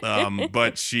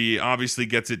 But she obviously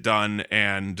gets it done.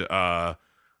 And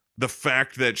the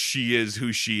fact that she is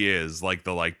who she is, like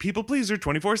the like people pleaser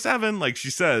 24/7, like she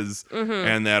says,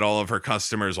 and that all of her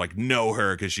customers like know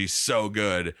her because she's so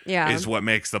good, Yeah. is what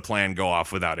makes the plan go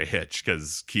off without a hitch.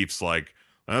 Because Keith's like,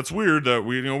 that's weird that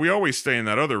we always stay in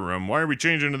that other room. Why are we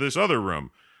changing to this other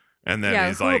room? And then Yeah,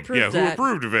 he's who like, approved yeah, who that?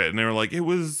 approved of it? And they were like, it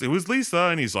was Lisa.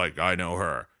 And he's like, I know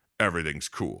her. Everything's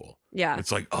cool. Yeah.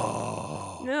 It's like,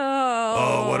 oh. No.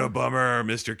 Oh, what a bummer,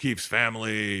 Mr. Keefe's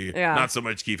family. Yeah. Not so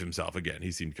much Keefe himself. Again,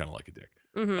 he seemed kind of like a dick.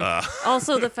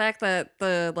 Also, the fact that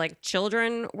the like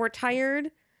children were tired,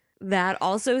 that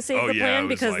also saved Oh, the yeah, plan it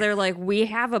was because like- they're like, we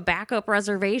have a backup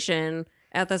reservation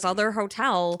at this other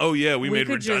hotel. Oh, yeah, we made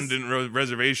could just- redundant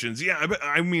reservations. Yeah,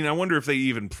 I mean, I wonder if they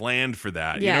even planned for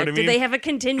that. Yeah. You know what I mean? Did they have a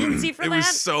contingency for it that?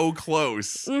 was so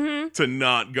close to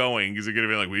not going because they're going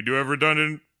to be like, we do have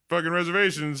redundant fucking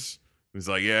reservations. He's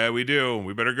like, yeah, we do.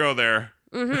 We better go there.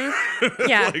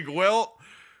 Yeah. Like, well,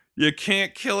 You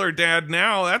can't kill her dad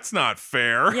now. That's not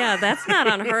fair. Yeah, that's not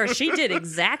on her. She did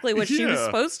exactly what she was Yeah.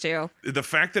 supposed to. The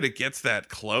fact that it gets that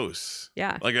close.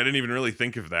 Yeah. Like, I didn't even really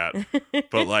think of that.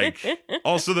 But, like,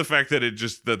 also the fact that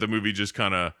that the movie just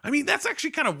kind of, I mean, that's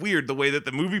actually kind of weird the way that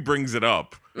the movie brings it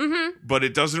up. Mm-hmm. But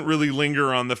it doesn't really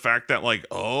linger on the fact that, like,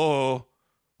 oh,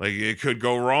 like, it could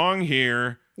go wrong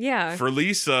here. Yeah. For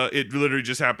Lisa, it literally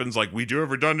just happens like, we do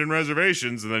have redundant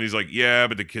reservations. And then he's like, yeah,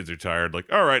 but the kids are tired.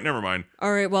 Like, all right, never mind.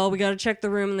 All right, well, we got to check the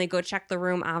room. And they go check the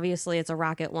room. Obviously, it's a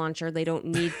rocket launcher. They don't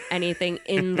need anything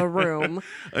in the room.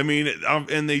 I mean,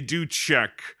 and they do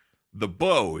check the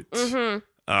boat,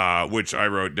 which I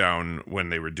wrote down when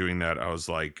they were doing that. I was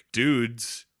like,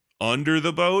 dudes under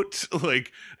the boat?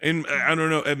 Like, and I don't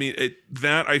know. I mean,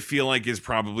 that I feel like is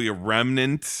probably a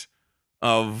remnant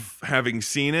of having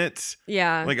seen it.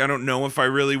 Yeah. Like, I don't know if I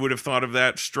really would have thought of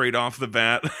that straight off the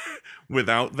bat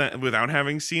without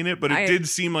having seen it, but it did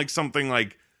seem like something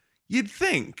like you'd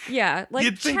think. Yeah. Like,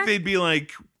 you'd think they'd be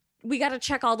like, we got to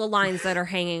check all the lines that are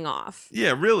hanging off.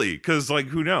 Yeah, really. Because, like,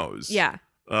 who knows? Yeah.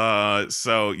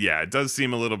 So yeah, it does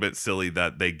seem a little bit silly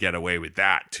that they get away with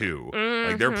that too.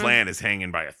 Like, their plan is hanging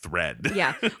by a thread.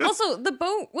 Yeah. Also, the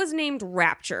boat was named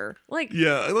Rapture. Like,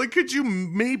 yeah, like, could you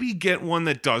maybe get one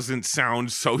that doesn't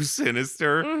sound so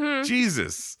sinister?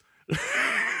 Jesus.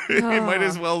 You might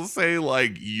as well say,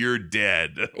 like, you're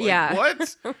dead. Like, yeah.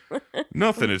 What?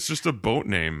 Nothing. It's just a boat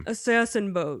name.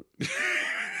 Assassin boat.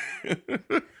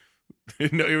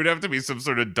 No, it would have to be some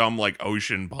sort of dumb, like,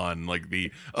 ocean pun, like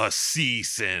the sea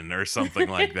sin or something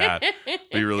like that.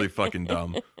 Be really fucking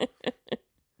dumb.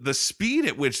 The speed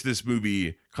at which this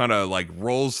movie kind of, like,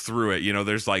 rolls through it, you know,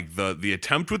 there's, like, the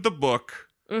attempt with the book,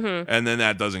 and then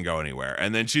that doesn't go anywhere.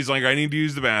 And then she's like, I need to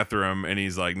use the bathroom. And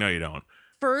he's like, no, you don't.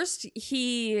 First,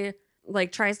 he,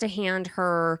 like, tries to hand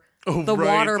her Oh, the right,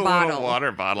 water the bottle. little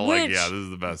water bottle. Which, like, yeah, this is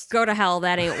the best. Go to hell,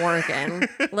 that ain't working.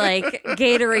 Like,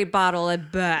 Gatorade bottle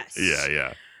at best.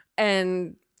 Yeah.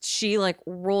 And she, like,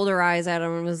 rolled her eyes at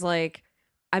him and was like,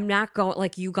 I'm not going,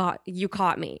 like, you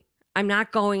caught me. I'm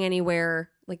not going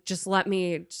anywhere. Like, just let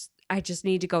me, I just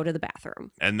need to go to the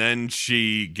bathroom. And then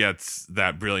she gets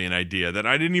that brilliant idea that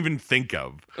I didn't even think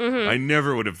of. I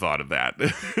never would have thought of that.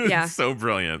 Yeah. It's so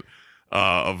brilliant.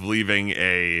 Of leaving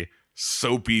a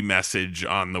soapy message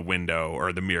on the window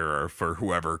or the mirror for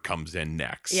whoever comes in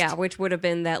next. Yeah, which would have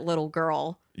been that little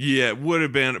girl. Yeah, it would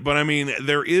have been. But I mean,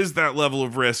 there is that level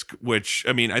of risk, which,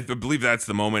 I mean, I believe that's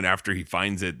the moment after he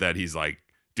finds it that he's like,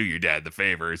 do your dad the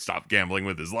favor, stop gambling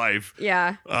with his life.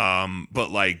 Yeah. But,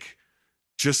 like,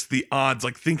 just the odds,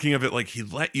 like, thinking of it, like, he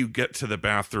let you get to the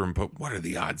bathroom, but what are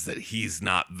the odds that he's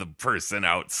not the person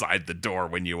outside the door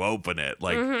when you open it?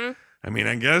 Like, I mean,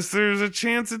 I guess there's a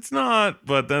chance it's not,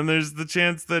 but then there's the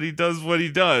chance that he does what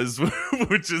he does,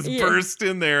 which is burst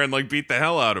in there and, like, beat the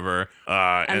hell out of her.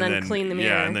 And then clean the mirror.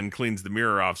 Yeah, and then cleans the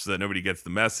mirror off so that nobody gets the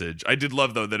message. I did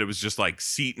love, though, that it was just like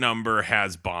seat number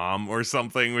has bomb or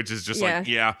something, which is just like,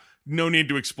 yeah, no need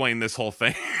to explain this whole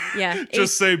thing. Yeah.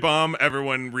 Just say bomb,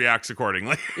 everyone reacts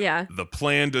accordingly. Yeah. The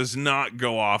plan does not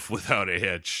go off without a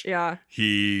hitch. Yeah.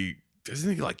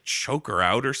 Doesn't he, like, choke her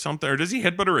out or something? Or does he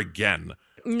headbutt her again?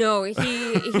 No,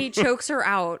 he chokes her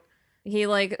out. He,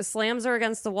 like, slams her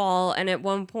against the wall, and at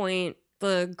one point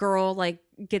the girl, like,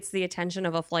 gets the attention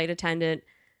of a flight attendant,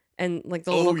 and, like,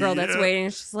 the little girl that's waiting,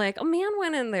 she's like, a man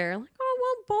went in there. Like, oh,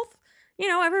 well, both, you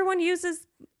know, everyone uses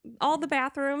all the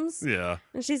bathrooms. Yeah.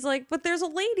 And she's like, but there's a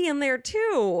lady in there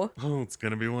too. Oh, it's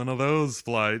gonna be one of those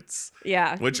flights.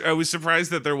 Yeah. Which I was surprised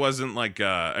that there wasn't, like,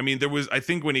 I mean, there was, I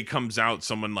think when he comes out,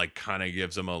 someone, like, kind of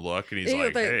gives him a look, and he's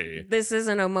like, hey. This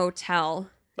isn't a motel.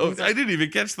 Oh, I didn't even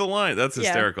catch the line. That's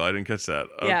hysterical. I didn't catch that.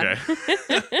 Okay.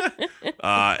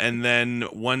 Yeah. And then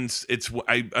once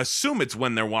I assume it's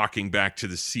when they're walking back to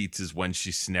the seats is when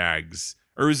she snags,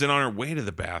 or is it on her way to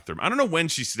the bathroom? I don't know when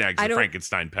she snags the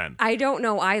Frankenstein pen. I don't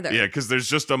know either. Yeah, because there's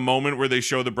just a moment where they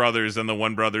show the brothers, and the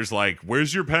one brother's like,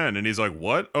 where's your pen? And he's like,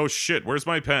 what? Oh, shit, where's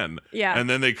my pen? Yeah. And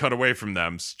then they cut away from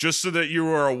them, just so that you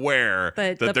are aware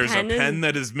that there's a pen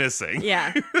that is missing.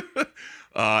 Yeah.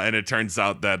 And it turns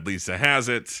out that Lisa has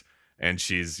it, and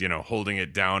she's, you know, holding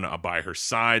it down by her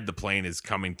side. The plane is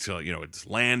coming to, you know, it's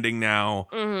landing now.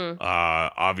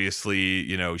 Obviously,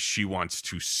 you know, she wants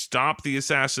to stop the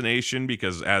assassination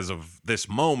because as of this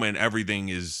moment, everything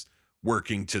is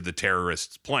working to the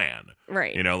terrorists' plan.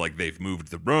 Right. You know, like, they've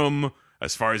moved the room.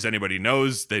 As far as anybody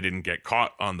knows, they didn't get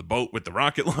caught on the boat with the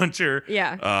rocket launcher.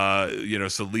 Yeah. You know,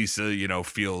 so Lisa, you know,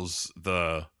 feels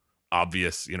the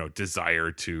obvious, you know,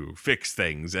 desire to fix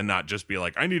things and not just be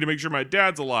like, I need to make sure my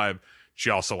dad's alive. She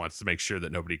also wants to make sure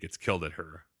that nobody gets killed at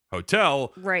her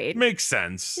hotel. Right. Makes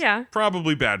sense. Yeah.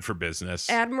 Probably bad for business.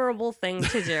 Admirable thing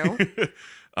to do.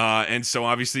 And so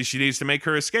obviously she needs to make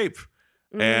her escape.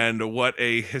 Mhm. And what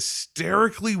a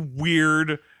hysterically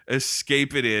weird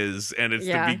escape it is. And it's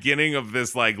Yeah. the beginning of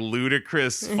this like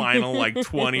ludicrous final like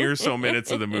 20 or so minutes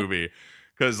of the movie.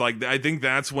 Because like I think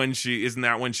that's when isn't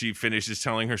that when she finishes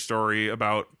telling her story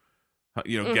about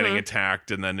getting Mhm.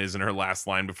 attacked, and then isn't her last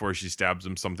line before she stabs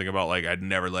him something about like I'd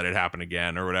never let it happen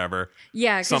again or whatever.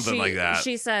 Yeah, 'cause Something like that.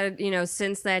 She said,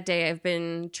 since that day, I've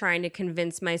been trying to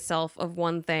convince myself of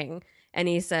one thing. And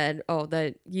he said, oh,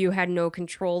 that you had no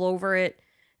control over it.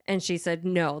 And she said,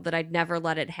 no, that I'd never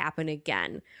let it happen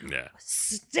again. Yeah.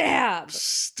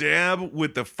 Stab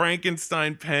With the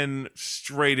Frankenstein pen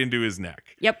straight into his neck.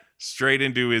 Yep. Straight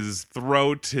into his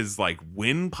throat, his like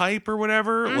windpipe or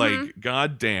whatever. Mhm. Like,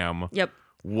 goddamn. Yep.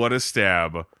 What a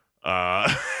stab.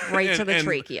 Right to the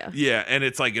trachea. Yeah, and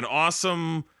it's like an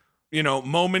awesome,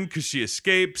 moment because she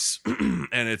escapes,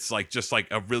 and it's like just like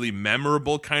a really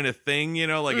memorable kind of thing,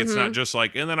 like it's not just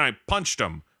like, and then I punched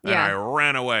him and Yeah. I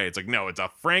ran away. It's like, no, it's a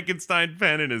Frankenstein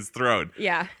pen in his throat.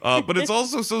 Yeah. But it's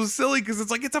also so silly because it's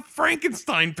like it's a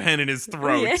Frankenstein pen in his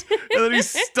throat, Yeah. and then he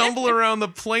stumble around the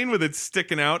plane with it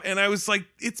sticking out. And I was like,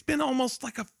 it's been almost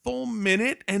like a full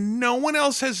minute, and no one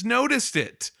else has noticed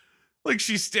it. Like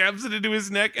she stabs it into his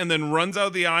neck and then runs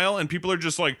out the aisle, and people are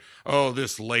just like, "Oh,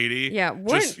 this lady, Yeah,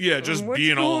 just what's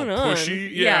being all going on?" pushy,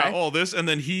 Yeah. all this." And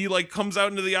then he like comes out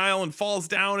into the aisle and falls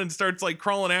down and starts like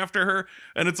crawling after her,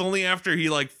 and it's only after he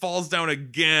like falls down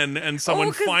again and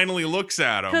someone 'cause- finally looks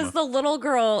at him. Because the little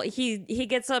girl, he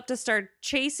gets up to start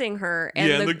chasing her,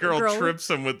 and And the girl trips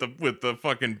him with the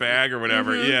fucking bag or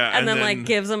whatever. Mhm. Yeah, and then like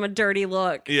gives him a dirty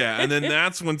look. yeah, and then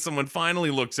that's when someone finally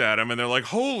looks at him and they're like,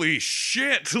 "Holy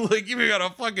shit!" Like you got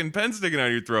a fucking pen sticking out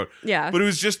of your throat. Yeah. But it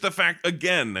was just the fact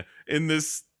again in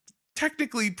this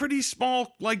technically pretty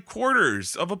small like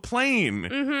quarters of a plane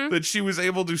Mm-hmm. that she was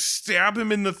able to stab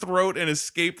him in the throat and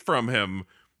escape from him,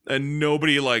 and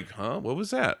nobody like, huh? What was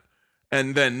that?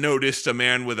 And then noticed a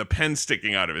man with a pen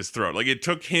sticking out of his throat. Like it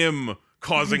took him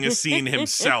causing a scene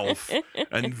himself,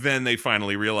 and then they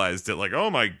finally realized it. Like, oh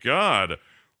my god.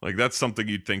 Like that's something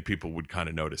you'd think people would kind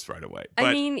of notice right away. But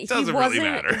I mean, it doesn't really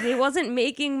matter. he wasn't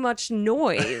making much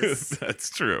noise.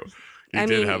 That's true. He I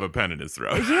did mean- have a pen in his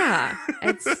throat. Yeah,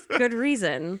 it's good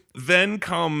reason. Then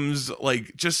comes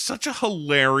like just such a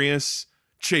hilarious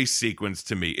chase sequence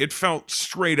to me. It felt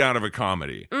straight out of a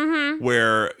comedy Mm-hmm.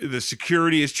 where the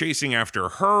security is chasing after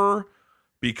her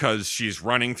because she's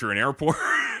running through an airport.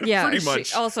 Yeah. pretty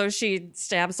much. She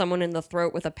stabs someone in the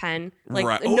throat with a pen. Like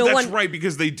right. no that's one. right,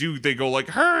 because they go like,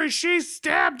 she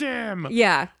stabbed him.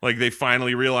 Yeah, Like they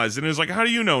finally realized it. And it's like, how do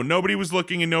you know? Nobody was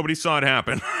looking and nobody saw it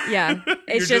happen. yeah.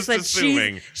 It's You're just that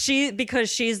assuming.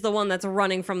 because she's the one that's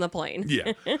running from the plane.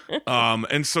 Yeah.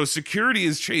 And so security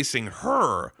is chasing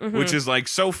her, Mm-hmm. which is like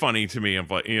so funny to me.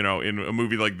 But in a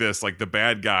movie like this, like the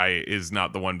bad guy is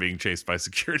not the one being chased by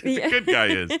security. The Yeah. good guy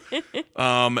is.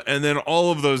 And then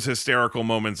all of those hysterical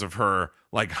moments of her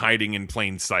like hiding in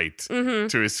plain sight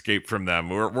to escape from them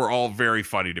were all very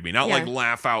funny to me. Not Yeah. like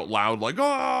laugh out loud, like, oh,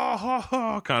 ha,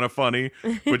 ha, kind of funny,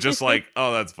 but just like,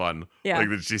 oh, that's fun. Yeah. Like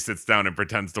that she sits down and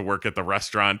pretends to work at the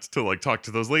restaurant to like talk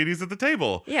to those ladies at the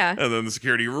table. Yeah. And then the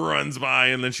security runs by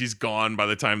and then she's gone by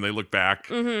the time they look back.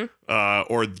 Mm-hmm.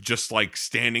 Or just like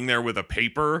standing there with a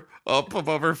paper up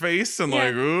above her face and Yeah.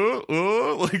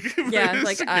 like, like, Yeah,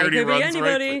 like I could be runs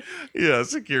anybody. yeah,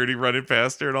 security running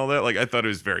past her and all that. Like I thought it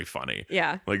was very funny. Yeah.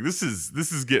 Like this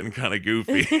is getting kind of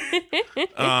goofy.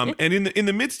 And in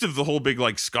the midst of the whole big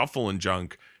like scuffle and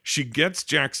junk, she gets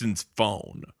Jackson's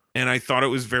phone. And I thought it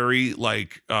was very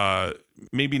like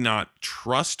maybe not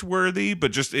trustworthy,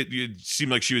 but just it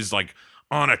seemed like she was like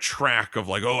on a track of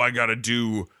like, oh, I gotta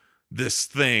do this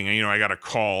thing. And, I gotta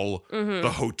call Mm-hmm.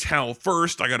 the hotel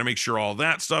first. I gotta make sure all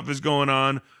that stuff is going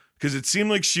on. Because it seemed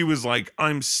like she was like,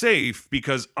 I'm safe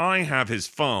because I have his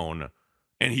phone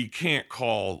and he can't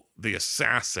call the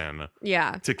assassin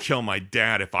Yeah. to kill my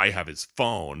dad if I have his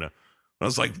phone. I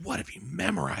was like, what if you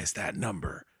memorized that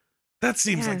number? That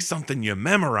seems Yeah. like something you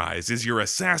memorize is your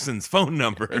assassin's phone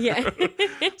number. Yeah.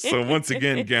 So once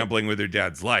again, gambling with her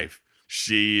dad's life.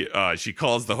 She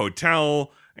calls the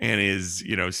hotel and is,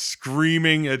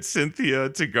 screaming at Cynthia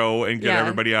to go and get Yeah.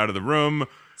 everybody out of the room.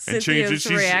 And change it.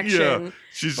 Cynthia's reaction.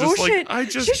 She's Oh, just like, shit. I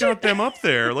just Shit. got them up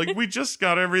there. Like, we just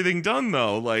got everything done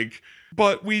though. Like,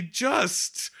 but we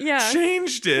just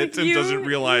changed it, and doesn't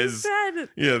realize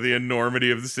the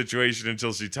enormity of the situation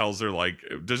until she tells her, like,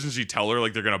 doesn't she tell her,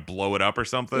 like, they're gonna blow it up or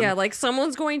something? Yeah, like,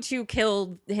 someone's going to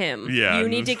kill him. Yeah. You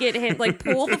need to get him, like,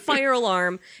 pull the fire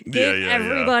alarm, get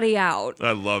everybody out.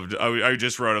 I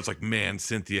just wrote, I was like, man,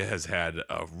 Cynthia has had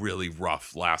a really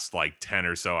rough last, like, 10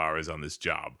 or so hours on this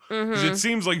job. Because it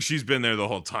seems like she's been there the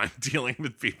whole time dealing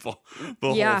with people,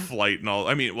 the whole flight and all.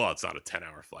 I mean, well, it's not a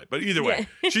 10-hour flight, but either way,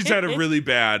 she's had a really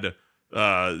bad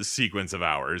sequence of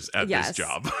hours at this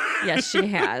job. Yes, she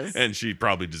has. And she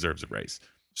probably deserves a raise.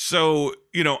 So,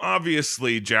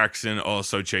 obviously Jackson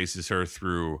also chases her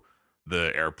through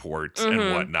the airport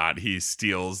and whatnot. He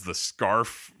steals the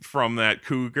scarf from that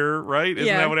cougar, right?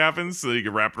 Isn't that what happens? So that he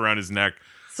can wrap it around his neck.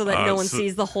 So that no one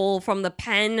sees the hole from the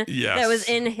pen that was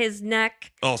in his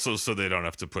neck. Also, so they don't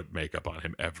have to put makeup on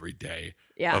him every day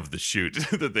of the shoot.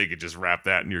 That they could just wrap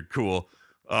that and you're cool.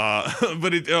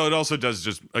 But it also does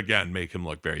just, again, make him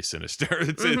look very sinister.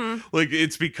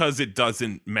 It's because it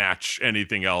doesn't match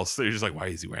anything else. They're just like, why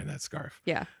is he wearing that scarf?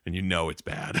 Yeah. And it's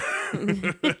bad.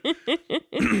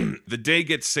 The day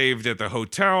gets saved at the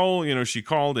hotel. She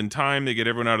called in time. They get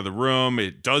everyone out of the room.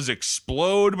 It does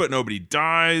explode, but nobody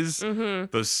dies.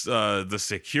 The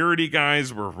security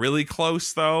guys were really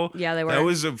close, though. Yeah, they were. That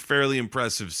was a fairly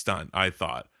impressive stunt, I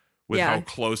thought, with how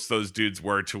close those dudes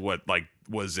were to what, like,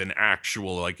 was an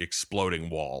actual, like, exploding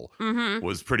wall.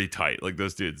 Was pretty tight. Like,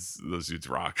 those dudes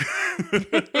rock.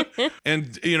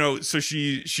 And so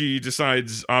she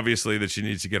decides, obviously, that she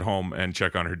needs to get home and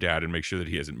check on her dad and make sure that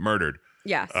he isn't murdered.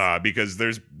 Yes. Because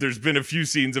there's been a few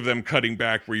scenes of them cutting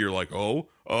back where you're like,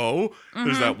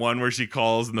 there's that one where she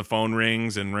calls and the phone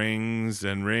rings and rings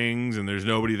and rings and there's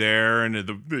nobody there, and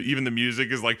even the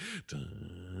music is like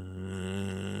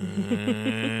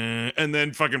and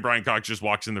then fucking Brian Cox just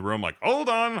walks in the room like, hold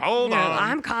on.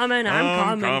 I'm coming. And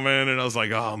I was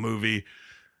like, oh, movie.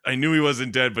 I knew he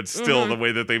wasn't dead, but still the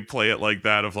way that they play it like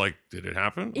that of like, did it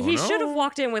happen? He should have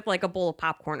walked in with like a bowl of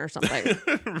popcorn or something.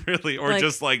 Really? Or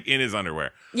just like in his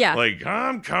underwear. Yeah. Like,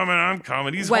 I'm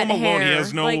coming. He's Wet home alone. hair. He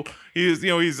has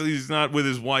no, he's not with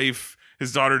his wife.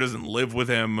 His daughter doesn't live with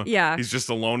him. Yeah. He's just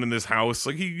alone in this house.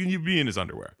 Like, he'd be in his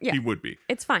underwear. Yeah. He would be.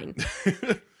 It's fine.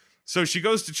 So she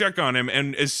goes to check on him,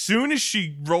 and as soon as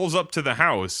she rolls up to the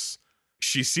house,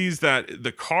 she sees that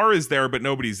the car is there, but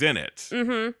nobody's in it.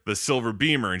 The silver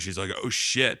Beamer, and she's like, oh,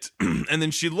 shit. And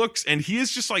then she looks, and he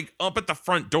is just, like, up at the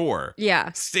front door.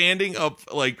 Yeah. Standing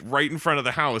up, like, right in front of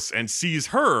the house, and sees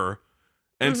her,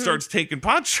 and starts taking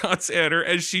pot shots at her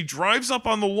as she drives up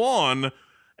on the lawn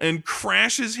and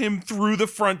crashes him through the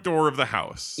front door of the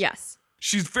house. Yes.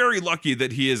 She's very lucky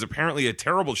that he is apparently a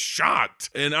terrible shot.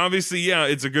 And obviously,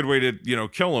 it's a good way to,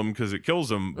 kill him because it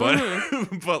kills him. But,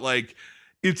 but like,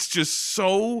 it's just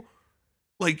so,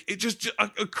 like, it just,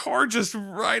 a car just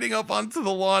riding up onto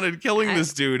the lawn and killing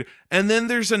this dude. And then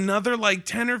there's another, like,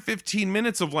 10 or 15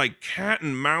 minutes of, like, cat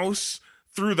and mouse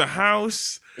through the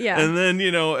house. Yeah. And then,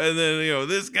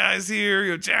 this guy's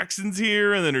here, Jackson's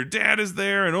here, and then her dad is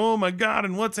there. And oh my God,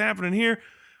 and what's happening here?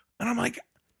 And I'm like,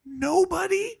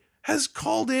 nobody has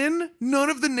called in.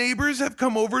 None of the neighbors have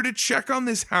come over to check on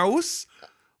this house.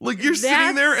 Like, you're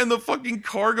sitting there and the fucking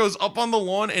car goes up on the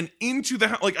lawn and into the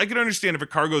house. Like, I can understand if a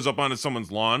car goes up onto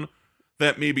someone's lawn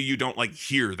that maybe you don't, like,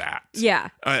 hear that. Yeah.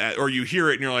 Or you hear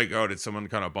it and you're like, oh, did someone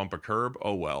kind of bump a curb?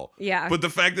 Oh, well. Yeah. But the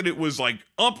fact that it was, like,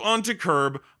 up onto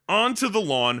curb, onto the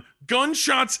lawn,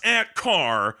 gunshots at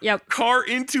car, car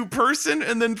into person,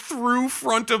 and then through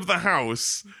front of the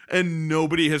house, and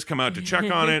nobody has come out to check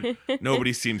on it.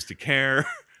 Nobody seems to care.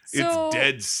 It's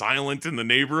dead silent in the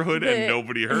neighborhood and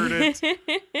nobody heard it.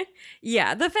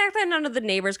 Yeah, the fact that none of the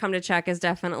neighbors come to check is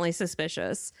definitely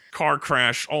suspicious. Car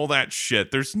crash, all that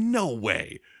shit. There's no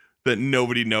way that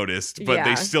nobody noticed, but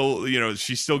they still,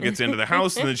 she still gets into the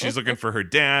house and then she's looking for her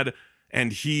dad,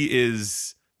 and he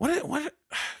is what?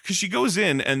 Because she goes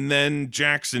in and then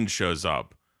Jackson shows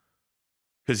up.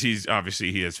 Because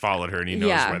he has followed her and he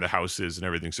knows where the house is and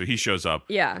everything. So he shows up.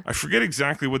 Yeah. I forget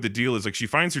exactly what the deal is. Like, she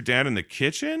finds her dad in the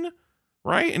kitchen,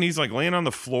 right? And he's like laying on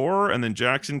the floor, and then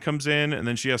Jackson comes in, and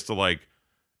then she has to like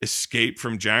escape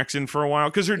from Jackson for a while.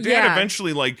 Because her dad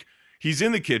eventually, like, he's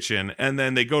in the kitchen, and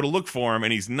then they go to look for him,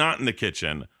 and he's not in the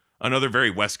kitchen. Another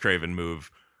very Wes Craven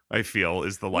move, I feel,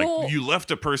 is the you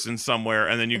left a person somewhere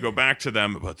and then you go back to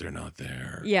them, but they're not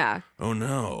there. Yeah. Oh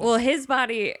no. Well, his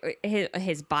body,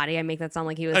 I make that sound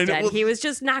like he was dead. He was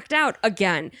just knocked out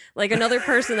again. Like another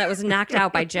person that was knocked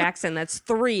out by Jackson. That's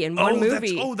 3 in one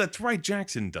movie. That's right.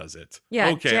 Jackson does it.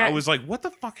 Yeah. Okay. I was like, what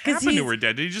the fuck happened to her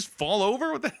dad? Did he just fall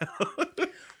over? What the hell?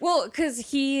 Well,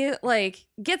 because he like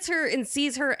gets her and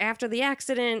sees her after the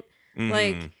accident.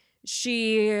 Like,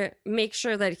 she makes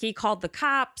sure that he called the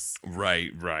cops.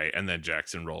 Right. And then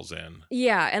Jackson rolls in.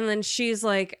 Yeah, and then she's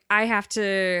like, I have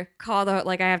to call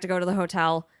I have to go to the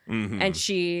hotel. Mhm. And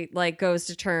she like goes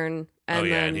to turn, and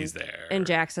then and he's there. and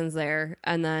Jackson's there,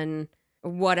 and then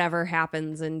whatever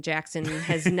happens, and Jackson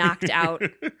has knocked out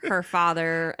her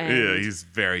father. And yeah, he's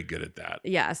very good at that.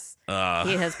 yes, he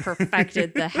has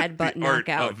perfected the headbutt art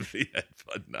knockout. of the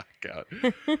headbutt knockout.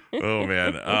 Oh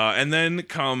man! And then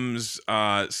comes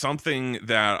something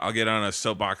that I'll get on a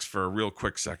soapbox for a real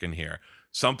quick second here.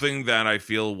 Something that I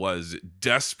feel was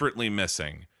desperately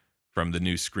missing from the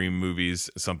new Scream movies.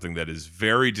 Something that is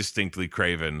very distinctly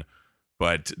Craven,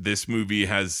 but this movie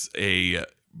has a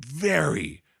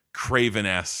very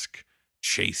Craven-esque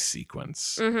chase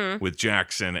sequence with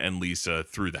Jackson and Lisa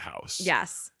through the house.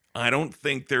 Yes. I don't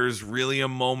think there's really a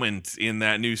moment in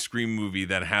that new Scream movie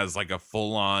that has like a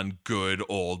full-on good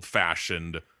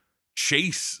old-fashioned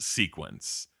chase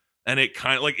sequence. And it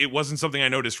kind of like, it wasn't something I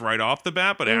noticed right off the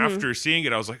bat, but after seeing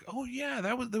it, I was like, oh yeah,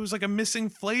 there was like a missing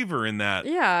flavor in that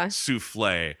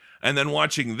souffle. And then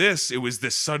watching this, it was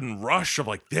this sudden rush of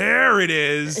like, there it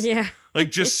is. Yeah. Like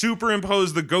just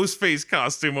superimpose the Ghostface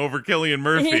costume over Cillian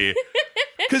Murphy.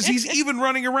 Because he's even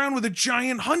running around with a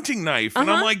giant hunting knife.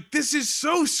 And I'm like, this is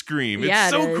so Scream.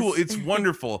 It's so cool. It's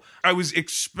wonderful. I was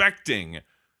expecting,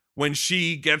 when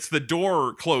she gets the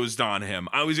door closed on him,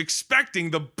 I was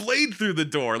expecting the blade through the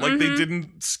door. Like they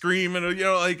didn't scream, and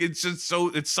like it's just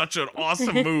it's such an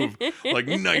awesome move. Like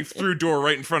knife through door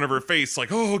right in front of her face. Like,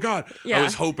 oh God. Yeah. I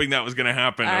was hoping that was going to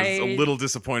happen. I was a little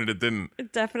disappointed it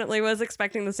didn't. Definitely was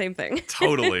expecting the same thing.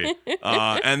 Totally.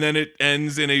 And then it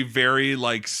ends in a very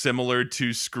like similar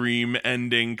to Scream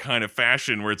ending kind of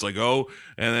fashion where it's like, oh,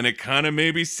 and then it kind of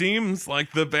maybe seems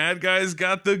like the bad guy's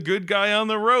got the good guy on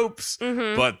the ropes,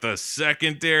 but the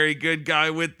secondary good guy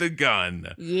with the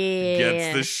gun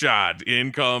gets the shot.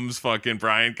 In comes fucking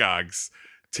Brian Cox,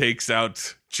 takes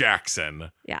out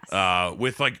Jackson. Yes.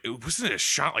 With like, wasn't it a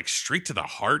shot like straight to the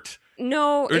heart?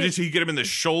 No. Or did he get him in the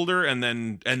shoulder and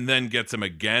then gets him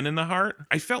again in the heart?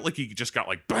 I felt like he just got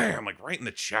like bam, like right in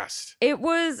the chest. It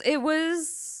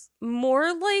was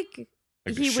more like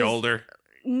the shoulder.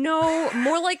 No,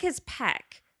 more like his pec.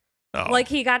 Oh, like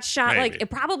he got shot. maybe. It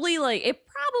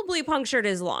probably punctured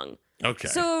his lung. Okay.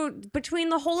 So between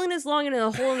the hole in his lung and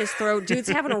the hole in his throat, dude's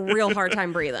having a real hard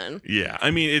time breathing. Yeah,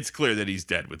 I mean, it's clear that he's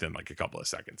dead within like a couple of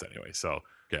seconds anyway. So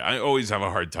yeah, I always have a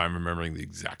hard time remembering the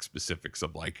exact specifics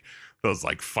of like those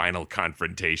like final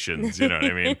confrontations. You know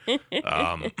what I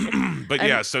mean? But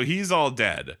yeah, so he's all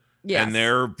dead. Yes. And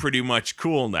they're pretty much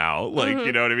cool now. Like,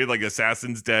 you know what I mean? Like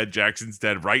Assassin's dead, Jackson's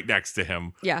dead right next to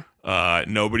him. Yeah.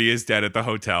 Nobody is dead at the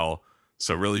hotel.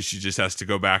 So really she just has to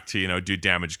go back to, do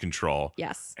damage control.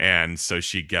 Yes. And so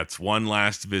she gets one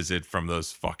last visit from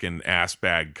those fucking ass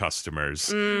bag customers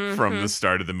from the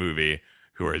start of the movie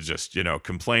who are just,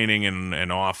 complaining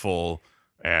and awful.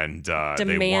 And they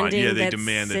demand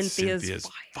that Cynthia's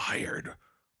fired.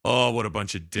 Oh, what a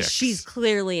bunch of dicks. She's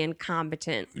clearly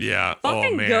incompetent. Yeah.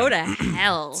 Fucking go to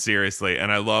hell. Seriously.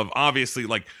 And I love, obviously,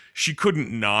 like, she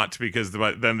couldn't not, because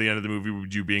then the end of the movie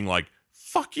would you being like,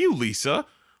 fuck you, Lisa.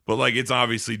 But, like, it's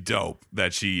obviously dope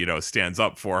that she, stands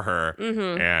up for her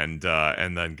and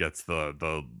then gets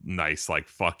the nice, like,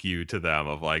 fuck you to them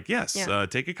of, like, yes,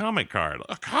 take a comment card.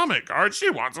 A comment card?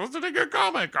 She wants us to take a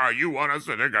comment card. You want us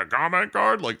to take a comment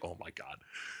card? Like, oh, my God.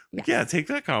 Yes. Yeah, take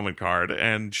that comment card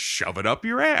and shove it up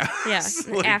your ass.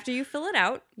 Yeah. Like, after you fill it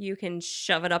out, you can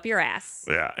shove it up your ass.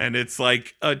 yeah, and it's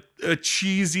like a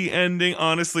cheesy ending.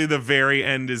 Honestly, the very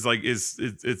end is like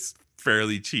it's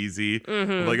fairly cheesy.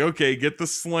 Like, okay, get the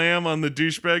slam on the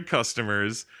douchebag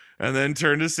customers, and then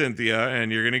turn to Cynthia, and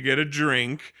you're gonna get a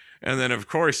drink, and then of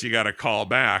course you got to call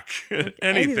back.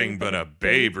 Anything but a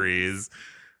Bay Breeze.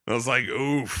 I was like,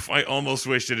 oof, I almost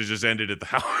wish it had just ended at the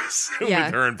house with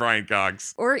her and Brian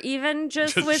Cox. Or even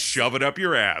just with shove it up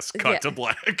your ass, cut to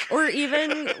black. Or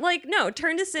even like, no,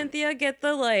 turn to Cynthia, get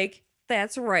the like,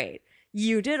 that's right.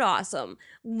 You did awesome.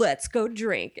 Let's go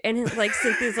drink. And like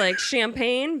Cynthia's like,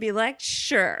 champagne? Be like,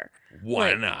 sure.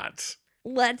 Why not?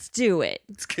 Let's do it.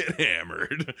 Let's get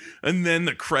hammered. And then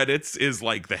the credits is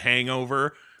like The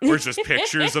Hangover, or it's just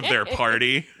pictures of their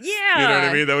party. Yeah. You know what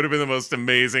I mean? That would have been the most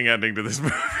amazing ending to this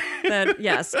movie.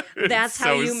 Yes. That's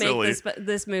how you silly. make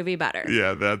this movie better.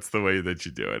 Yeah, that's the way that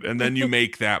you do it. And then you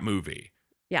make that movie.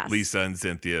 Yes. Lisa and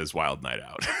Cynthia's Wild Night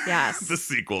Out. Yes. The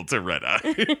sequel to Red Eye.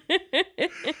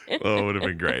 Oh, it would have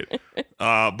been great.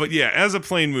 But yeah, as a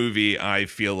plane movie, I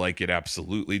feel like it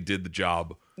absolutely did the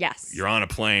job. Yes. You're on a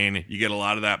plane. You get a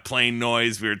lot of that plane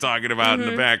noise we were talking about in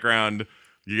the background.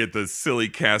 You get the silly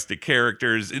cast of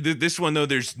characters. This one, though,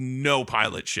 there's no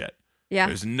pilot shit. Yeah.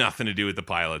 There's nothing to do with the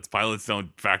pilots. Pilots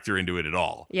don't factor into it at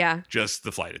all. Yeah. Just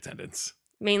the flight attendants.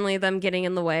 Mainly them getting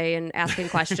in the way and asking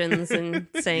questions and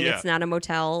saying Yeah. it's not a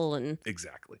motel and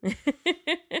Exactly.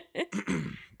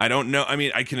 I don't know. I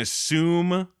mean, I can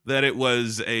assume that it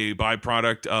was a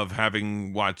byproduct of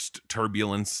having watched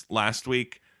Turbulence last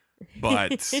week,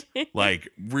 but like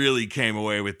really came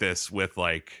away with this with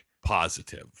like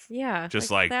positive. Yeah.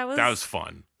 Just like that was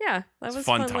fun. Yeah. That It's was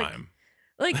fun fun. time.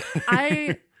 Like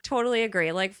I totally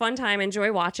agree. Like fun time,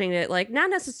 enjoy watching it. Like not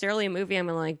necessarily a movie I'm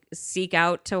gonna like seek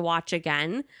out to watch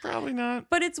again. Probably not.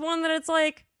 But it's one that it's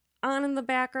like on in the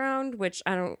background, which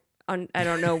I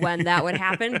don't know when that would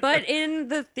happen, but in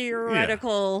the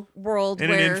theoretical world In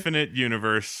where an infinite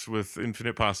universe with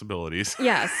infinite possibilities.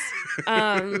 yes,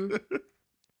 And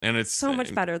it's so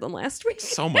much better than last week.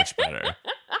 So much better.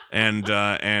 And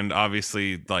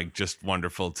obviously like just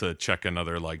wonderful to check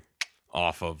another like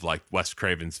off of like Wes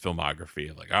Craven's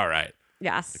filmography. Like, all right.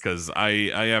 Yes, Because I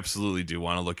absolutely do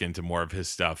want to look into more of his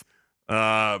stuff.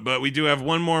 But we do have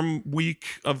one more week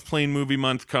of Plain Movie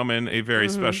Month coming. A very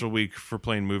special week for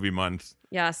Plain Movie Month.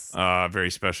 yes, A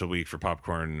very special week for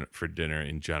popcorn for dinner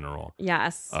in general.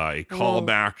 yes. A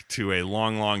callback to a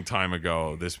long, long time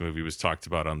ago. This movie was talked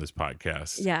about on this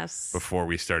podcast. Yes. Before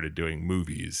we started doing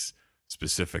movies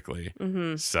specifically.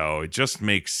 Mm-hmm. So it just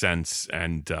makes sense.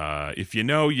 And if you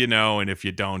know, you know. And if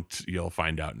you don't, you'll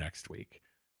find out next week.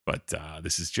 But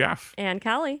this is Jeff. And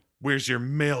Kelly. Where's your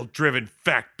male-driven,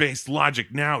 fact-based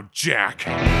logic now, Jack?